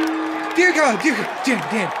round. Dear God,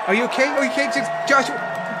 Dan, are you okay? Are you okay? Josh,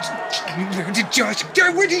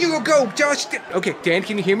 where did you go? Josh, okay, Dan,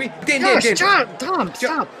 can you hear me? Dan. Tom,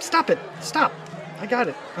 stop it. Stop. I got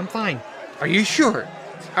it. I'm fine. Are you sure?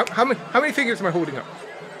 How many fingers am I holding up?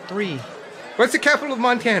 3. What's the capital of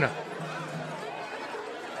Montana?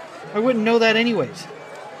 I wouldn't know that anyways.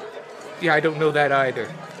 Yeah, I don't know that either.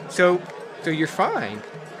 So you're fine.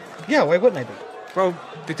 Yeah, why wouldn't I be? Well,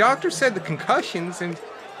 the doctor said the concussions, and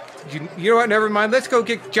you know what? Never mind. Let's go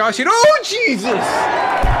get Josh. And oh, Jesus!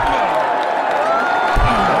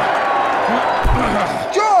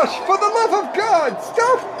 Josh, for the love of God,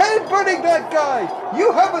 stop headbutting that guy!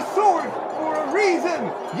 You have a sword for a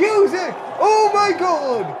reason. Use it. Oh my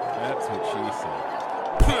God! That's what she said.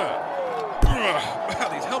 Wow,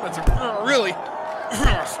 these helmets are really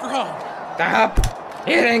strong. Stop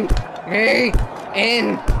hitting me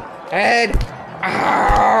in head.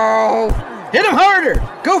 Ow! Hit him harder!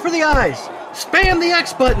 Go for the eyes! Spam the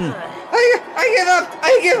X button!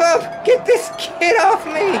 I give up! Get this kid off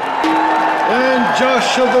me! And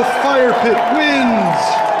Josh of the Fire Pit wins!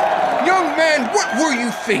 Young man, what were you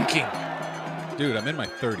thinking? Dude, I'm in my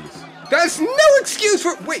 30s. That's no excuse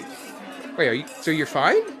for... Wait, are you... So you're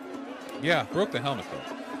fine? Yeah, broke the helmet though.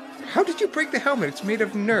 How did you break the helmet? It's made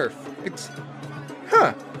of Nerf. It's...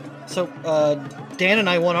 Huh. So, Dan and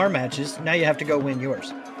I won our matches. Now you have to go win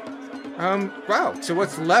yours. Wow. So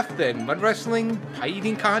what's left then? Mud wrestling? Pie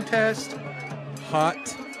eating contest?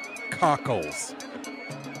 Hot cockles.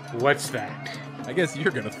 What's that? I guess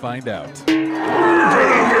you're gonna find out. Come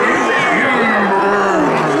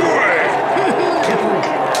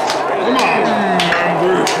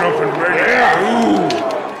on! Something ready.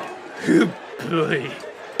 Boy.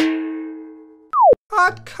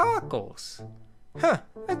 Hot cockles. Huh,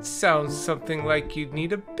 that sounds something like you'd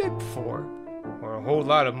need a bib for. Or a whole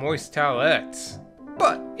lot of moist towelettes.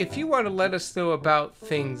 But if you want to let us know about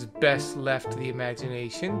things best left to the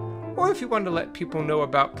imagination, or if you want to let people know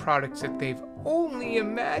about products that they've only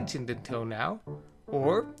imagined until now,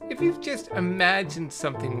 or if you've just imagined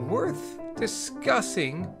something worth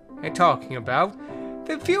discussing and talking about,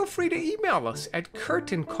 then feel free to email us at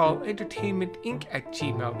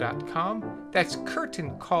curtaincallentertainmentinc@gmail.com. That's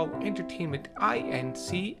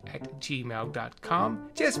curtaincallentertainmentinc@gmail.com.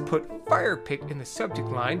 Just put Firepit in the subject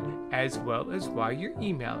line as well as why you're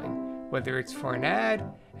emailing. Whether it's for an ad,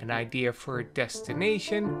 an idea for a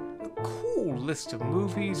destination, a cool list of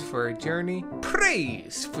movies for a journey,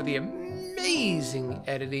 praise for the amazing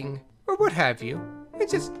editing, or what have you, and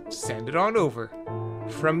just send it on over.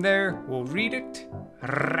 From there, we'll read it,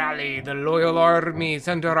 rally the loyal armies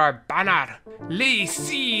under our banner, lay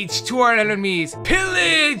siege to our enemies,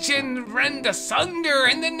 pillage and rend asunder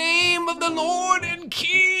in the name of the Lord and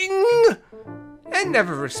King, and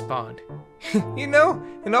never respond. You know,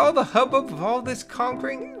 in all the hubbub of all this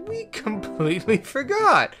conquering, we completely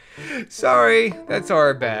forgot. Sorry, that's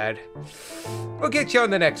our bad. We'll get you on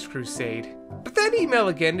the next crusade. But that email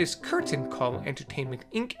again is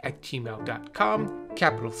curtaincallentertainmentinc@gmail.com.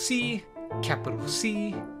 Capital C, capital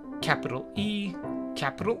C, capital E,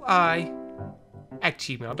 capital I,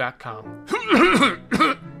 @gmail.com.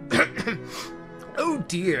 Oh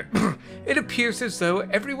dear, it appears as though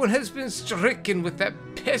everyone has been stricken with that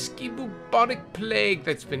pesky bubonic plague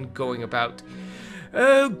that's been going about.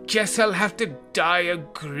 Oh, guess I'll have to die a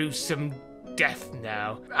gruesome death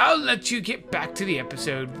now. I'll let you get back to the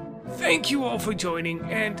episode. Thank you all for joining,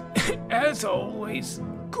 and as always,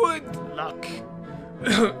 good luck.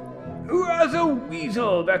 Who has a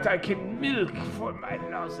weasel that I can milk for my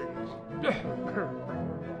lozenge?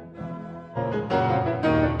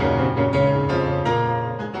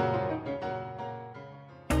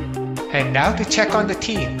 And now to check on the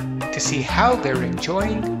team to see how they're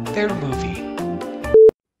enjoying their movie.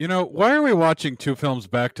 You know, why are we watching 2 films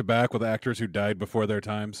back to back with actors who died before their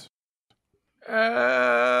times?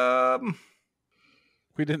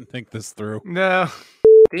 We didn't think this through. No.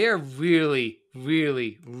 They are really,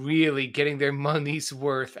 really, really getting their money's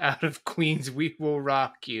worth out of Queen's We Will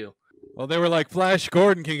Rock You. Well, they were like, Flash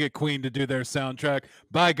Gordon can get Queen to do their soundtrack.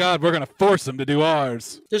 By God, we're going to force them to do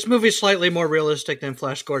ours. This movie's slightly more realistic than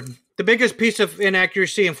Flash Gordon. The biggest piece of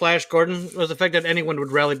inaccuracy in Flash Gordon was the fact that anyone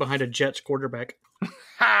would rally behind a Jets quarterback.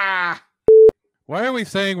 Ha! Why are we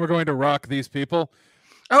saying we're going to rock these people?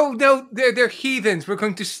 Oh, no, they're heathens. We're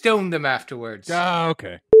going to stone them afterwards. Ah,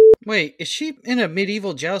 okay. Wait, is she in a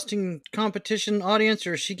medieval jousting competition audience,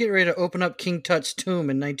 or is she getting ready to open up King Tut's tomb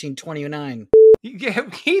in 1929? Yeah,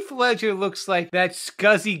 Heath Ledger looks like that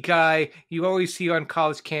scuzzy guy you always see on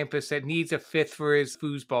college campus that needs a fifth for his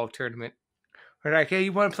foosball tournament. We're like, hey,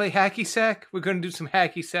 you want to play hacky sack? We're going to do some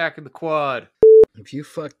hacky sack in the quad. If you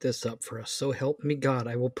fuck this up for us, so help me God,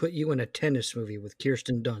 I will put you in a tennis movie with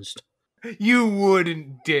Kirsten Dunst. You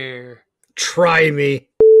wouldn't dare. Try me.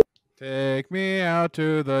 Take me out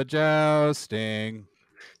to the jousting.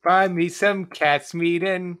 Find me some cat's meat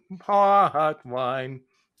and hot wine.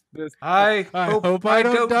 This, I hope I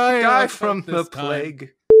don't die from the this time.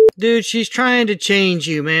 plague. Dude, she's trying to change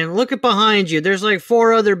you, man. Look at behind you. There's like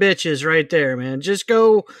 4 other bitches right there, man. Just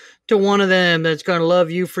go to one of them that's going to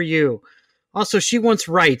love you for you. Also, she wants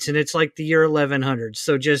rights, and it's like the year 1100.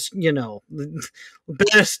 So just,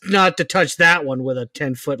 best not to touch that one with a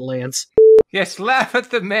 10-foot lance. Yes, laugh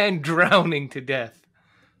at the man drowning to death.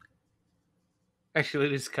 Actually,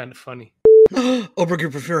 it is kind of funny.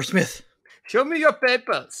 Obergruppenführer Smith. Show me your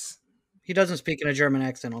papers. He doesn't speak in a German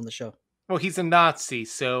accent on the show. Well, he's a Nazi,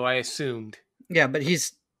 so I assumed. Yeah, but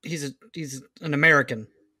he's an American.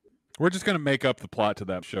 We're just gonna make up the plot to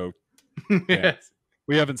that show. Yes.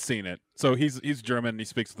 We haven't seen it, so he's German. And he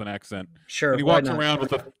speaks with an accent. Sure. And he why walks not? around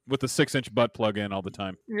with a 6-inch butt plug in all the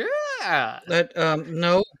time. Yeah. That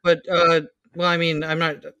no, but well, I mean, I'm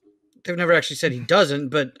not. They've never actually said he doesn't,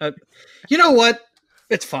 but you know what?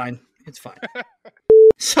 It's fine. It's fine.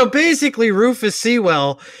 So basically, Rufus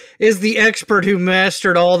Sewell is the expert who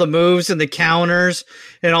mastered all the moves and the counters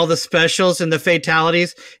and all the specials and the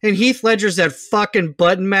fatalities. And Heath Ledger's that fucking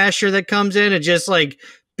button masher that comes in and just like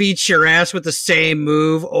beats your ass with the same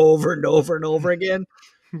move over and over and over again.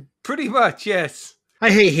 Pretty much, yes.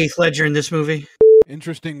 I hate Heath Ledger in this movie.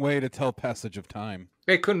 Interesting way to tell passage of time.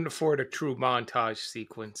 They couldn't afford a true montage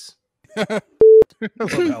sequence. I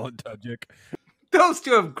love Alan Tudyk. Those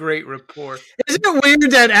two have great rapport. Isn't it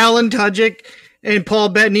weird that Alan Tudyk and Paul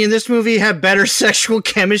Bettany in this movie have better sexual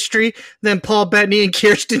chemistry than Paul Bettany and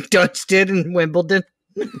Kirsten Dunst did in Wimbledon?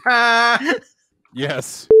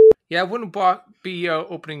 Yes. Yeah, I wouldn't be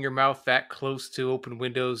opening your mouth that close to open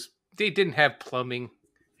windows. They didn't have plumbing,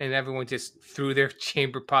 and everyone just threw their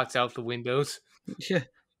chamber pots out the windows. Yeah,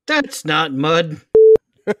 that's not mud.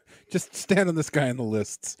 Just stand on this guy in the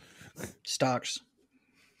lists. Stocks.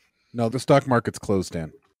 No, the stock market's closed,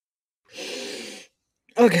 Dan.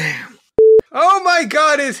 Okay. Oh my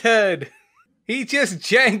god, his head! He just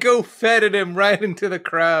Django feted him right into the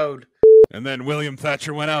crowd. And then William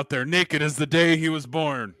Thatcher went out there naked as the day he was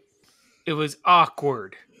born. It was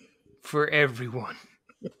awkward for everyone.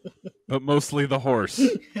 But mostly the horse.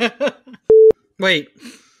 Wait.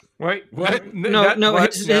 Wait, What? No,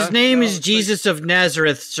 his name is Jesus of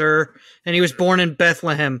Nazareth, sir, and he was born in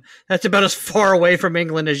Bethlehem. That's about as far away from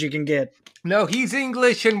England as you can get. No, he's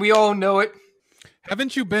English and we all know it.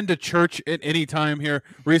 Haven't you been to church at any time here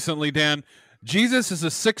recently, Dan? Jesus is a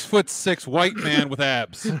 6'6" white man with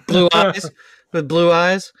abs. Blue eyes? With blue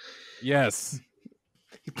eyes? Yes.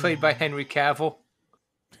 He played by Henry Cavill.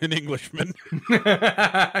 An Englishman.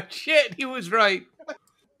 Shit, he was right.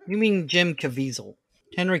 You mean Jim Caviezel.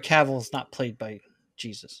 Henry Cavill is not played by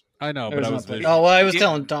Jesus. I know, but I was visioning. Oh, well, I was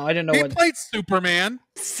telling Tom. I didn't know He what. played Superman.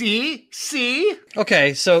 See?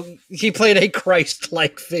 Okay, so he played a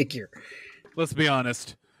Christ-like figure. Let's be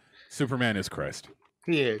honest. Superman is Christ.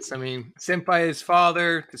 He is. I mean, sent by his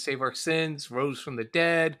father to save our sins, rose from the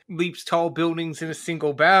dead, leaps tall buildings in a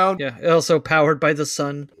single bound. Yeah, also powered by the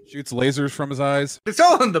sun. Shoots lasers from his eyes. It's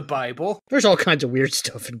all in the Bible. There's all kinds of weird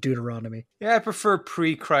stuff in Deuteronomy. Yeah, I prefer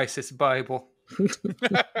pre-crisis Bible.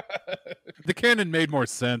 The canon made more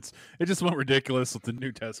sense. It just went ridiculous with the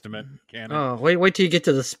New Testament canon. Oh, wait till you get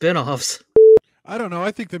to the spin-offs. I don't know.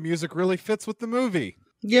 I think the music really fits with the movie.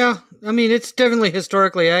 Yeah, I mean, it's definitely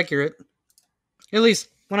historically accurate. At least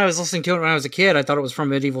when I was listening to it when I was a kid, I thought it was from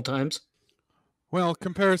medieval times. Well,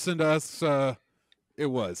 comparison to us, it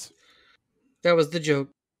was. That was the joke.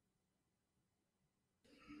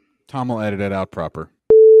 Tom will edit it out proper.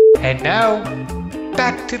 And now,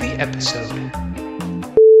 back to the episode.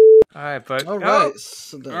 All right, but All right.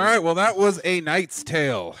 So All right, well, that was A Knight's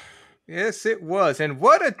Tale. Yes, it was. And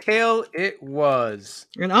what a tale it was.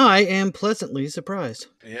 And I am pleasantly surprised.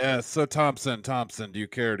 Yeah, so Thompson, do you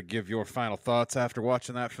care to give your final thoughts after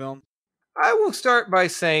watching that film? I will start by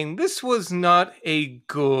saying this was not a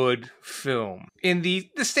good film in the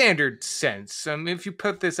standard sense. If you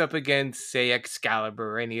put this up against, say,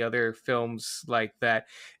 Excalibur or any other films like that,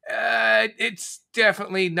 it's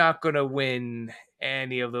definitely not going to win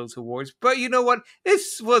any of those awards. But you know what?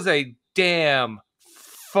 This was a damn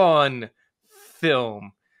fun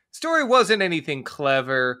film. Story wasn't anything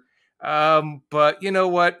clever, but you know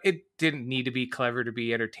what? It didn't need to be clever to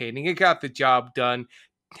be entertaining. It got the job done.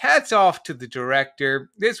 Hats off to the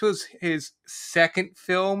director. This was his second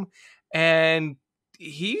film, and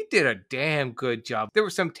he did a damn good job. There were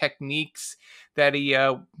some techniques that he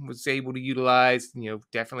was able to utilize,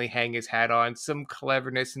 definitely hang his hat on. Some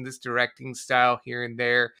cleverness in this directing style here and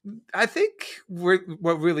there. I think what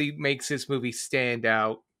really makes this movie stand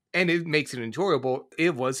out, and it makes it enjoyable,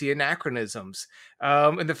 it was the anachronisms.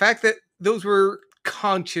 And the fact that those were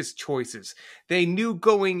conscious choices. They knew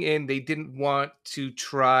going in they didn't want to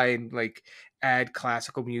try and add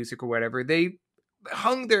classical music or whatever. They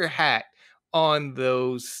hung their hat on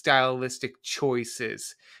those stylistic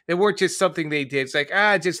choices. They weren't just something they did. It's like,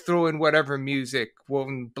 just throw in whatever music,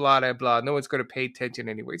 well, blah, blah, blah. No one's going to pay attention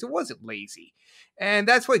anyways. It wasn't lazy. And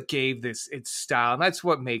that's what gave this its style. And that's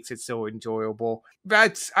what makes it so enjoyable.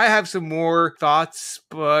 I have some more thoughts,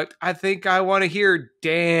 but I think I want to hear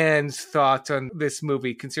Dan's thoughts on this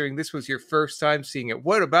movie, considering this was your first time seeing it.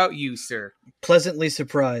 What about you, sir? Pleasantly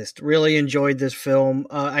surprised. Really enjoyed this film.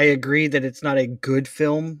 I agree that it's not a good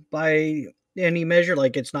film by any measure.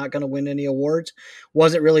 Like, it's not going to win any awards.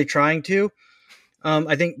 Wasn't really trying to.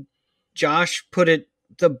 I think Josh put it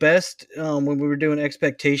the best when we were doing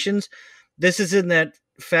expectations. This is in that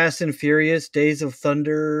Fast and Furious, Days of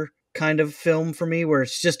Thunder kind of film for me, where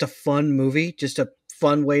it's just a fun movie, just a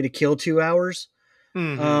fun way to kill 2 hours.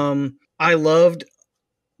 Mm-hmm. I loved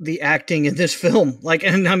the acting in this film.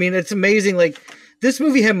 It's amazing. This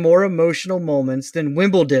movie had more emotional moments than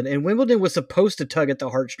Wimbledon, and Wimbledon was supposed to tug at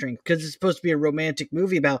the heartstrings because it's supposed to be a romantic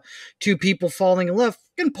movie about two people falling in love.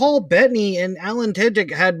 And Paul Bettany and Alan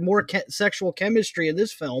Tudyk had more sexual chemistry in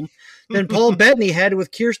this film than Paul Bettany had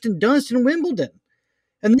with Kirsten Dunst in Wimbledon.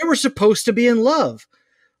 And they were supposed to be in love.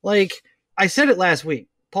 I said it last week.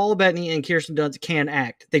 Paul Bettany and Kirsten Dunst can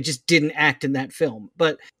act. They just didn't act in that film.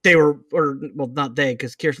 But they were, not they,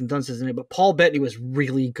 because Kirsten Dunst isn't it, but Paul Bettany was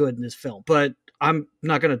really good in this film. But I'm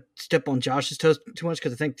not going to step on Josh's toes too much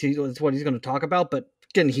because I think that's what he's going to talk about. But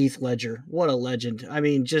getting Heath Ledger, what a legend.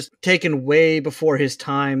 Just taken way before his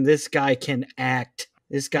time. This guy can act.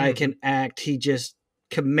 Can act. He just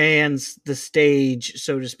commands the stage,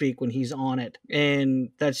 so to speak, when he's on it. And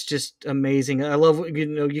that's just amazing. I love,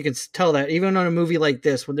 you can tell that even on a movie like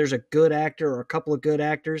this, when there's a good actor or a couple of good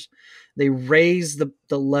actors, they raise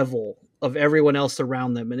the level of everyone else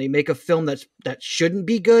around them. And they make a film that shouldn't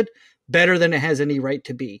be good better than it has any right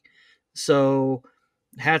to be. So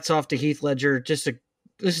hats off to Heath Ledger.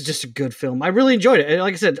 This is just a good film. I really enjoyed it.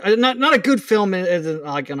 Like I said, not a good film as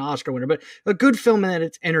like an Oscar winner, but a good film in that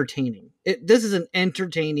it's entertaining. This is an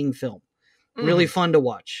entertaining film. Really fun to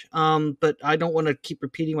watch. But I don't want to keep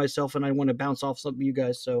repeating myself, and I want to bounce off some of you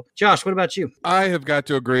guys. So, Josh, what about you? I have got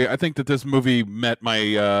to agree. I think that this movie met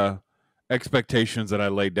my expectations that I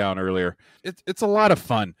laid down earlier. It's a lot of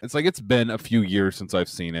fun. It's been a few years since I've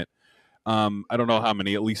seen it. I don't know how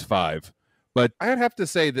many, at least 5. But I'd have to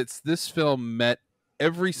say that this film met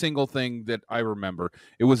every single thing that I remember.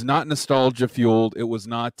 It was not nostalgia fueled. It was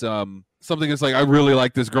not something that's I really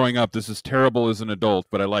liked this growing up. This is terrible as an adult,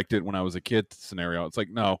 but I liked it when I was a kid scenario. It's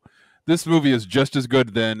no, this movie is just as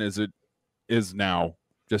good then as it is now.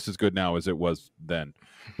 Just as good now as it was then.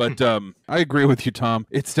 But I agree with you, Tom.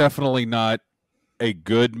 It's definitely not a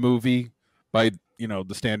good movie by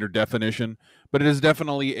the standard definition, but it is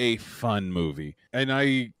definitely a fun movie. And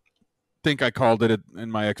I think I called it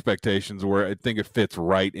in my expectations, where I think it fits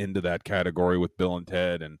right into that category with Bill and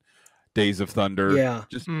Ted and Days of Thunder. Yeah.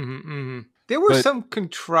 Just There were some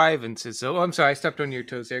contrivances, though. I'm sorry, I stepped on your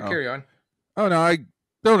toes there. Carry on. Oh no, I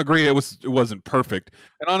don't agree. It wasn't perfect.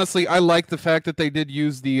 And honestly, I like the fact that they did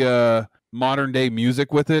use the modern day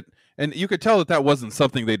music with it, and you could tell that wasn't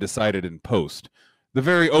something they decided in post. The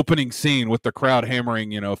very opening scene with the crowd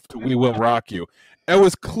hammering, to "We Will Rock You," it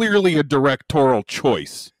was clearly a directorial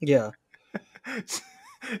choice. Yeah.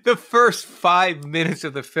 The first 5 minutes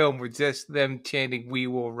of the film were just them chanting "We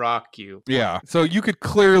will rock you." Yeah, so you could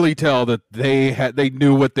clearly tell that they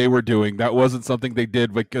knew what they were doing. That wasn't something they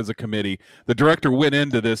did because of committee. The director went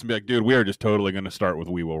into this and be like, "Dude, we are just totally going to start with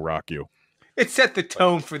 'We Will Rock You.'" It set the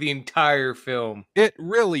tone for the entire film. It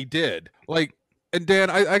really did. And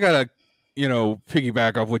Dan, I gotta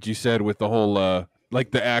piggyback off what you said with the whole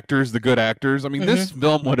the actors, the good actors. This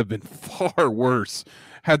film would have been far worse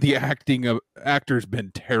had the acting of actors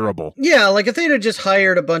been terrible. Yeah, if they'd have just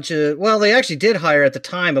hired a bunch of, they actually did hire at the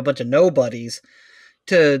time a bunch of nobodies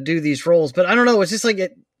to do these roles, but I don't know, it's just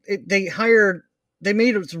they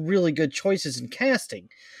made some really good choices in casting.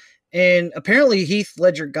 And apparently Heath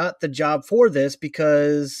Ledger got the job for this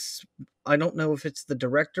because I don't know if it's the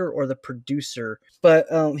director or the producer, but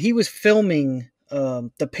he was filming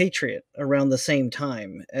The Patriot around the same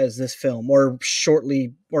time as this film, or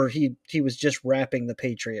shortly, or he was just wrapping The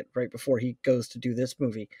Patriot right before he goes to do this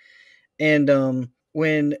movie. And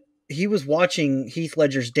when he was watching Heath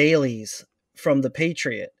Ledger's dailies from The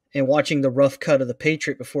Patriot and watching the rough cut of The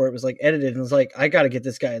Patriot before it was like edited, and was like, I got to get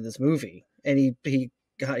this guy in this movie. And he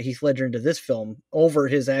got Heath Ledger into this film over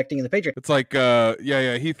his acting in The Patriot. It's like,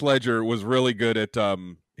 Heath Ledger was really good at,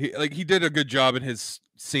 he did a good job in his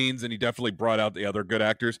scenes, and he definitely brought out the other good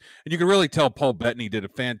actors. And you can really tell Paul Bettany did a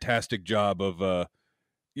fantastic job of,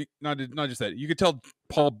 not just that, you could tell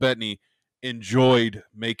Paul Bettany enjoyed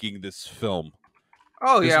making this film.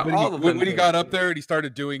 Oh yeah, when he got up there and he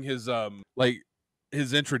started doing his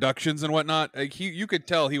his introductions and whatnot, like you could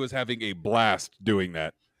tell he was having a blast doing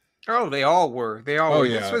that. Oh, they all were. They all were.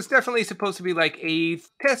 Yeah. This was definitely supposed to be like a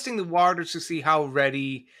testing the waters to see how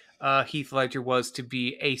ready Heath Ledger was to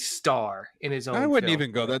be a star in his own I wouldn't film.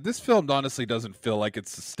 even go that. This film honestly doesn't feel like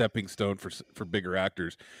it's a stepping stone for bigger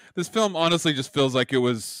actors. This film honestly just feels like it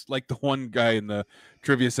was like the one guy in the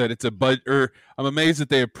trivia said it's a budget. I'm amazed that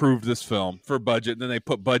they approved this film for budget, and then they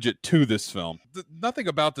put budget to this film. Nothing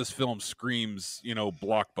about this film screams,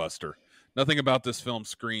 blockbuster. Nothing about this film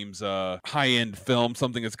screams high-end film,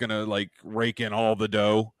 something that's gonna like rake in all the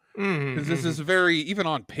dough. Because this is very, even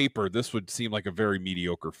on paper, this would seem like a very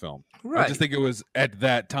mediocre film. Right. I just think it was at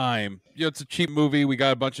that time. It's a cheap movie. We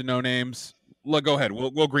got a bunch of no names. Go ahead.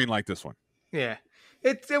 We'll green light this one. Yeah,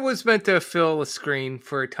 it was meant to fill a screen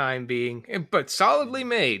for a time being, but solidly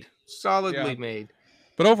made. Solidly made.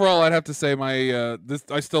 But overall, I'd have to say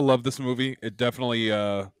I still love this movie. It definitely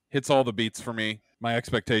hits all the beats for me. My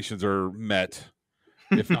expectations are met,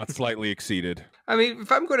 if not slightly exceeded. I mean,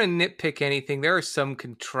 if I'm going to nitpick anything, there are some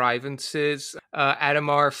contrivances.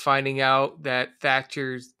 Adamar finding out that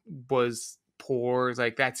Thatcher was poor,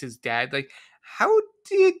 like that's his dad. Like, how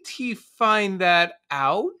did he find that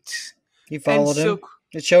out? He followed him.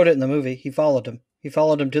 It showed it in the movie. He followed him. He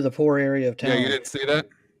followed him to the poor area of town. Yeah, you didn't see that?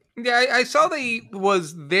 Yeah, I saw that he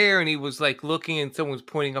was there and he was like looking and someone was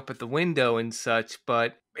pointing up at the window and such,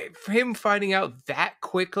 but for him finding out that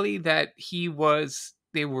quickly that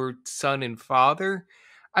they were son and father,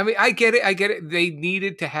 I mean, I get it. They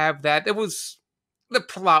needed to have that. The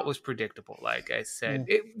plot was predictable, like I said.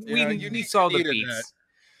 We saw the beats. That.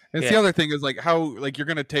 And the other thing is like how like you're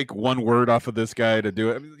gonna take one word off of this guy to do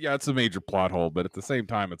it. I mean, yeah, it's a major plot hole, but at the same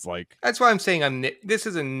time, it's like that's why I'm saying this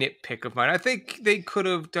is a nitpick of mine. I think they could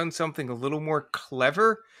have done something a little more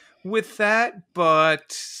clever with that,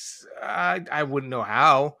 but I wouldn't know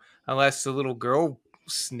how unless the little girl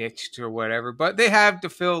snitched or whatever. But they have to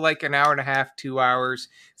fill like an hour and a half, 2 hours.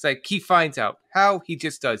 It's like he finds out. How? He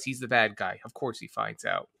just does. He's the bad guy. Of course he finds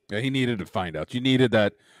out. Yeah, he needed to find out. You needed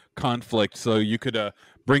that conflict so you could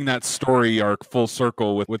bring that story arc full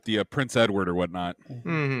circle with the Prince Edward or whatnot.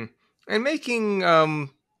 Mm-hmm. And making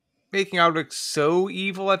out look so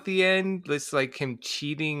evil at the end, it's like him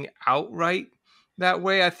cheating outright that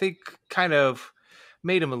way, I think kind of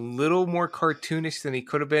made him a little more cartoonish than he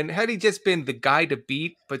could have been. Had he just been the guy to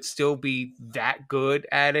beat but still be that good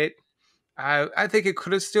at it, I think it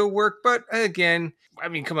could have still worked. But again, I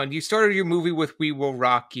mean, come on, you started your movie with We Will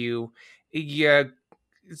Rock You. Yeah,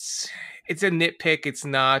 it's a nitpick. It's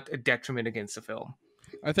not a detriment against the film.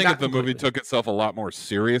 I think if the movie took itself a lot more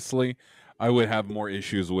seriously, I would have more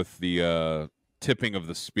issues with the tipping of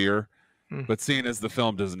the spear. But seeing as the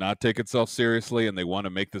film does not take itself seriously and they want to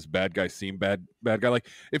make this bad guy seem bad guy, like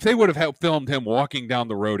if they would have filmed him walking down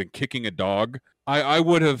the road and kicking a dog, I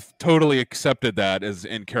would have totally accepted that as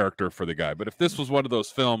in character for the guy. But if this was one of those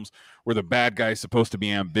films where the bad guy is supposed to be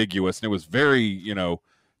ambiguous and it was very,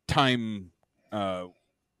 time,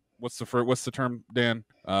 what's the term, Dan?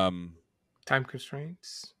 Time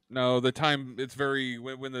constraints. No, the time, it's very,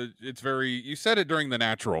 it's very, you said it during The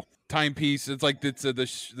Natural. Timepiece, it's like the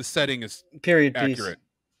setting is period accurate. Piece.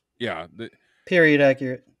 Yeah. Period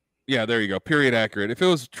accurate. Yeah, there you go. Period accurate. If it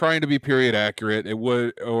was trying to be period accurate, it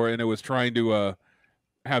was trying to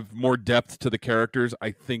have more depth to the characters,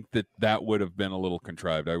 I think that would have been a little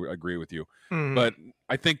contrived. I agree with you. But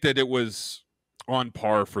I think that it was on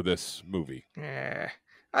par for this movie. Yeah.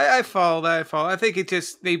 I follow that. I think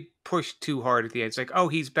they pushed too hard at the end. It's like, oh,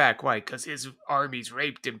 he's back. Why? Because his army's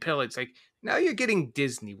raped and pillaged. It's like, now you're getting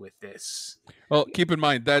Disney with this. Well, keep in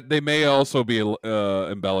mind that they may also be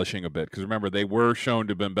embellishing a bit. Because remember, they were shown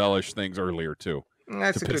to embellish things earlier, too.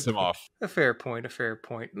 That's to piss him off. A fair point.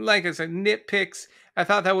 Like I said, nitpicks. I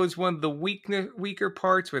thought that was one of the weaker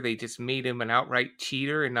parts where they just made him an outright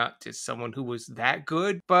cheater and not just someone who was that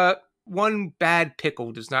good. But one bad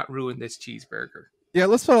pickle does not ruin this cheeseburger. Yeah,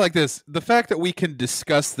 let's put it like this. The fact that we can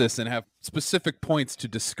discuss this and have specific points to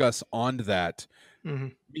discuss on that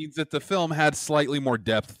means that the film had slightly more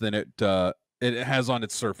depth than it it has on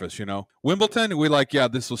its surface, you know. Wimbledon, we like, yeah,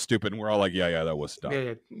 this was stupid, and we're all like, yeah, that was dumb.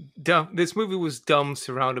 Yeah, dumb. This movie was dumb,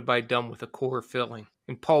 surrounded by dumb with a core filling,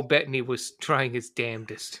 and Paul Bettany was trying his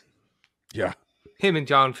damnedest. Yeah. Him and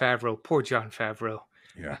Jon Favreau, poor Jon Favreau.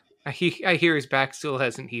 Yeah. I hear his back still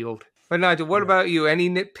hasn't healed. But Nigel, what about you? Any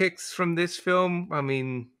nitpicks from this film? I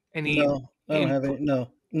mean, any? No, I don't have any.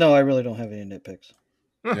 No, I really don't have any nitpicks.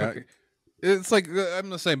 Yeah. It's like I'm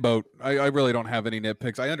the same boat. I really don't have any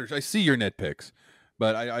nitpicks. I see your nitpicks,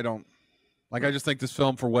 but I don't like. I just think this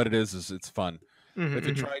film for what it is it's fun. If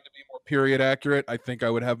it tried to be more period accurate, I think I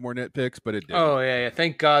would have more nitpicks, but it didn't. Oh yeah.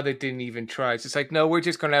 Thank God it didn't even try. It's just like, no, we're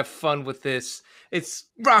just gonna have fun with this. It's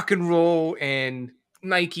rock and roll and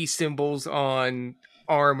Nike symbols on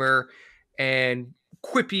armor and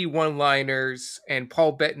quippy one-liners and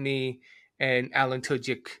Paul Bettany and Alan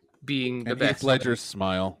Tudyk being the And best. Heath Ledger's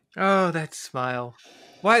smile. Oh, that smile.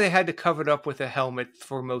 Why they had to cover it up with a helmet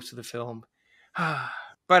for most of the film.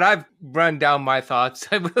 But I've run down my thoughts.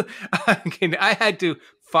 I had to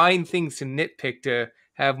find things to nitpick to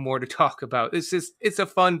have more to talk about. It's a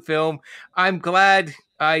fun film. I'm glad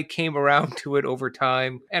I came around to it over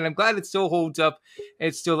time, and I'm glad it still holds up.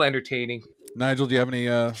 It's still entertaining. Nigel, do you have any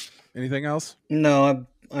anything else? No,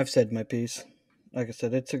 I've said my piece. Like I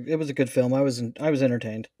said, it was a good film. I was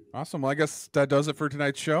entertained. Awesome. Well, I guess that does it for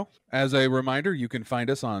tonight's show. As a reminder, you can find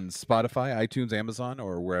us on Spotify, iTunes, Amazon,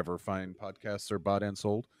 or wherever fine podcasts are bought and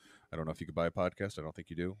sold. I don't know if you could buy a podcast. I don't think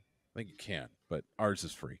you do. I think you can, but ours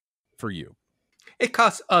is free for you. It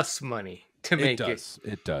costs us money to make it.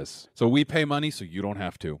 It does. So we pay money so you don't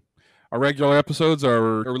have to. Our regular episodes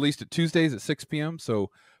are released at Tuesdays at 6 p.m. So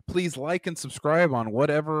please like and subscribe on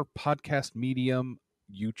whatever podcast medium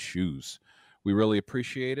you choose. We really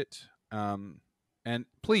appreciate it. And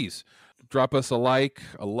please drop us a like,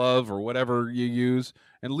 a love, or whatever you use,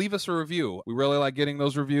 and leave us a review. We really like getting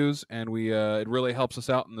those reviews, and it really helps us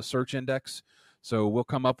out in the search index. So we'll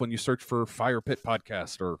come up when you search for Firepit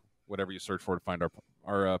Podcast or whatever you search for to find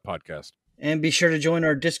our podcast. And be sure to join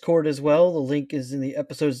our Discord as well. The link is in the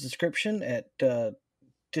episode's description at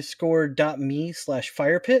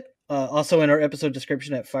discord.me/firepit. Also in our episode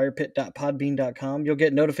description at firepit.podbean.com. You'll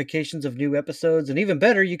get notifications of new episodes, and even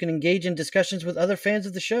better, you can engage in discussions with other fans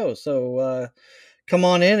of the show. So come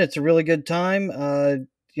on in. It's a really good time.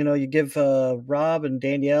 You give Rob and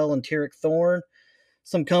Danielle and Tyrek Thorne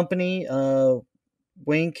some company.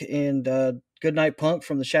 Wink and Goodnight Punk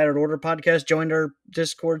from the Shattered Order podcast joined our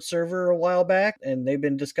Discord server a while back, and they've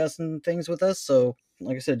been discussing things with us. So,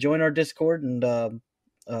 like I said, join our Discord and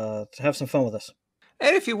have some fun with us.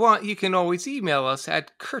 And if you want, you can always email us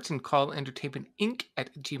at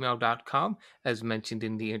curtaincallentertainmentinc@gmail.com, as mentioned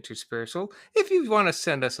in the interspersal. If you want to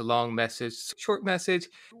send us a long message, short message,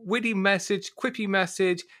 witty message, quippy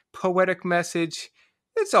message, poetic message,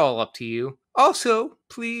 it's all up to you. Also,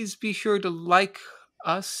 please be sure to like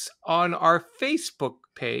us on our Facebook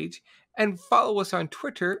page and follow us on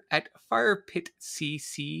Twitter at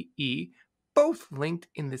FirepitCCE, both linked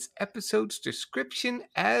in this episode's description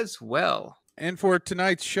as well. And for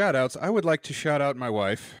tonight's shout-outs, I would like to shout out my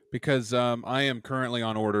wife because I am currently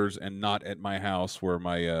on orders and not at my house where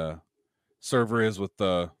my server is with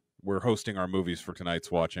we're hosting our movies for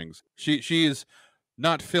tonight's watchings. She is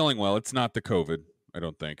not feeling well. It's not the COVID, I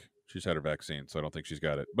don't think. She's had her vaccine, so I don't think she's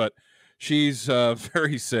got it. But she's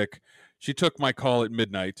very sick. She took my call at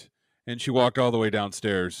midnight, and she walked all the way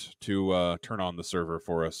downstairs to turn on the server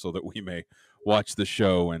for us so that we may watch the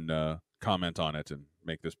show and comment on it and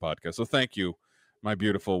make this podcast. So thank you, my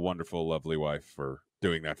beautiful, wonderful, lovely wife, for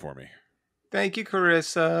doing that for me. Thank you,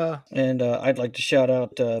 Carissa. And I'd like to shout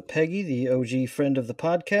out Peggy, the OG friend of the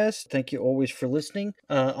podcast. Thank you always for listening.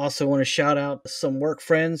 Also want to shout out some work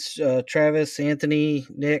friends, Travis, Anthony,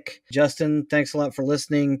 Nick, Justin. Thanks a lot for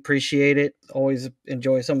listening. Appreciate it. Always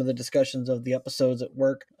enjoy some of the discussions of the episodes at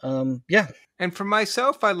work. Yeah. And for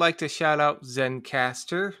myself, I'd like to shout out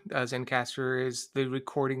Zencastr. Zencastr is the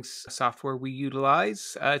recording software we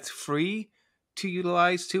utilize. It's free to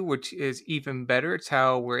utilize too, which is even better. It's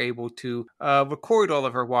how we're able to record all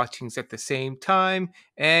of our watchings at the same time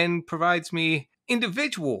and provides me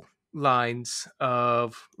individual lines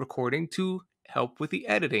of recording to help with the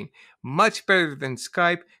editing. Much better than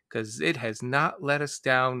Skype because it has not let us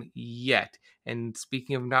down yet. And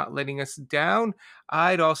speaking of not letting us down,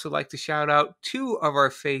 I'd also like to shout out two of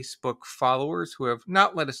our Facebook followers who have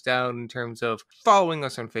not let us down in terms of following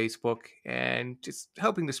us on Facebook and just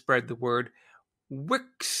helping to spread the word.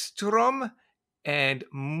 Wickstrom and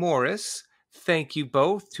Morris. Thank you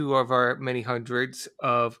both, two of our many hundreds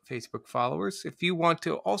of Facebook followers. If you want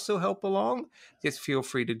to also help along, just feel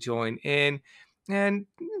free to join in. and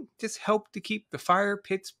just help to keep the fire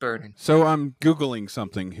pits burning. So I'm Googling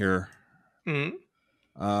something here. Mm?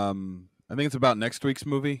 I think it's about next week's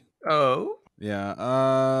movie. Oh?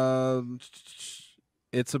 Yeah.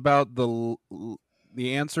 It's about the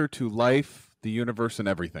answer to life, the universe, and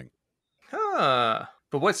everything. Huh.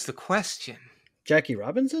 But what's the question? Jackie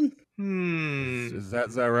Robinson? Is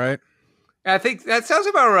that right? I think that sounds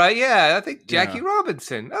about right. Yeah, I think Jackie Yeah.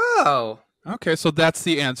 Robinson. Oh. Okay, so that's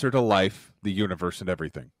the answer to life, the universe, and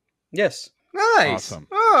everything. Yes. Nice. Awesome.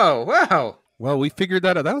 Oh, wow. Well, we figured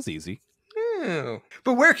that out. That was easy. Oh.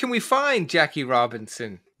 But where can we find Jackie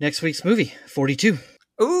Robinson? Next week's movie, 42.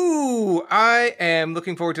 Ooh, I am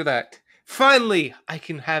looking forward to that. Finally, I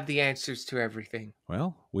can have the answers to everything.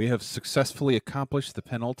 Well, we have successfully accomplished the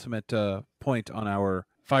penultimate point on our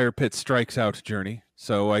Fire Pit Strikes Out journey.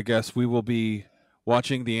 So I guess we will be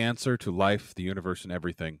watching the answer to life, the universe, and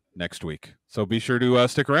everything next week. So be sure to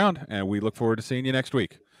stick around, and we look forward to seeing you next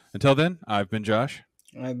week. Until then, I've been Josh.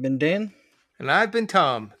 I've been Dan. And I've been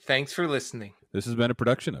Tom. Thanks for listening. This has been a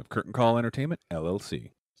production of Curtain Call Entertainment,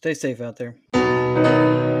 LLC. Stay safe out there.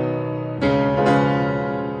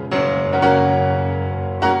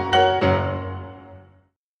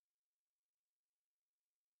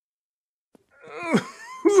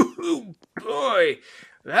 Oh, boy,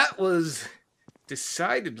 that was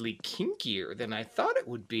decidedly kinkier than I thought it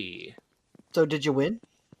would be. So did you win?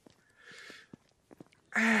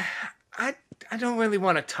 I don't really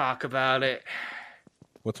want to talk about it.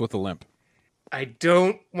 What's with the limp? I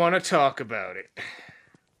don't want to talk about it.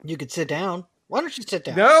 You could sit down. Why don't you sit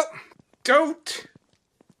down? No, don't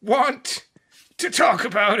want to talk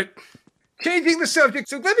about it. Changing the subject,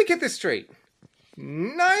 so let me get this straight.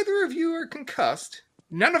 Neither of you are concussed.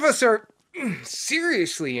 None of us are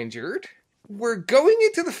seriously injured. We're going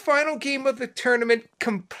into the final game of the tournament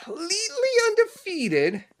completely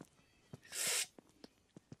undefeated.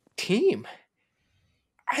 Team,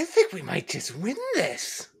 I think we might just win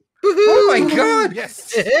this. Woo-hoo! Oh my god!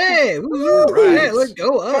 Yes! Hey, woo-hoo! Right. Hey, let's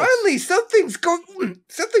go us. Finally, something's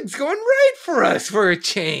going right for us for a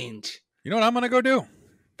change. You know what I'm going to go do?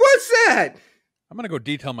 What's that? I'm going to go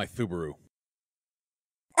detail my Subaru.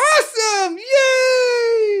 Awesome!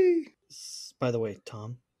 Yay! By the way,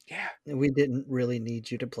 Tom, Yeah. we didn't really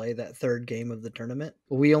need you to play that third game of the tournament.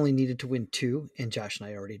 We only needed to win 2, and Josh and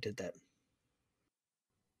I already did that.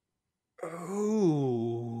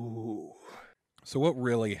 Oh. So what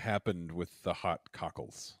really happened with the hot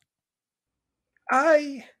cockles?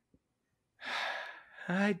 I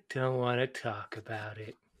don't want to talk about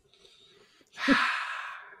it.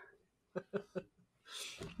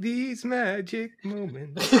 These magic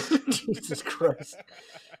moments. Jesus Christ.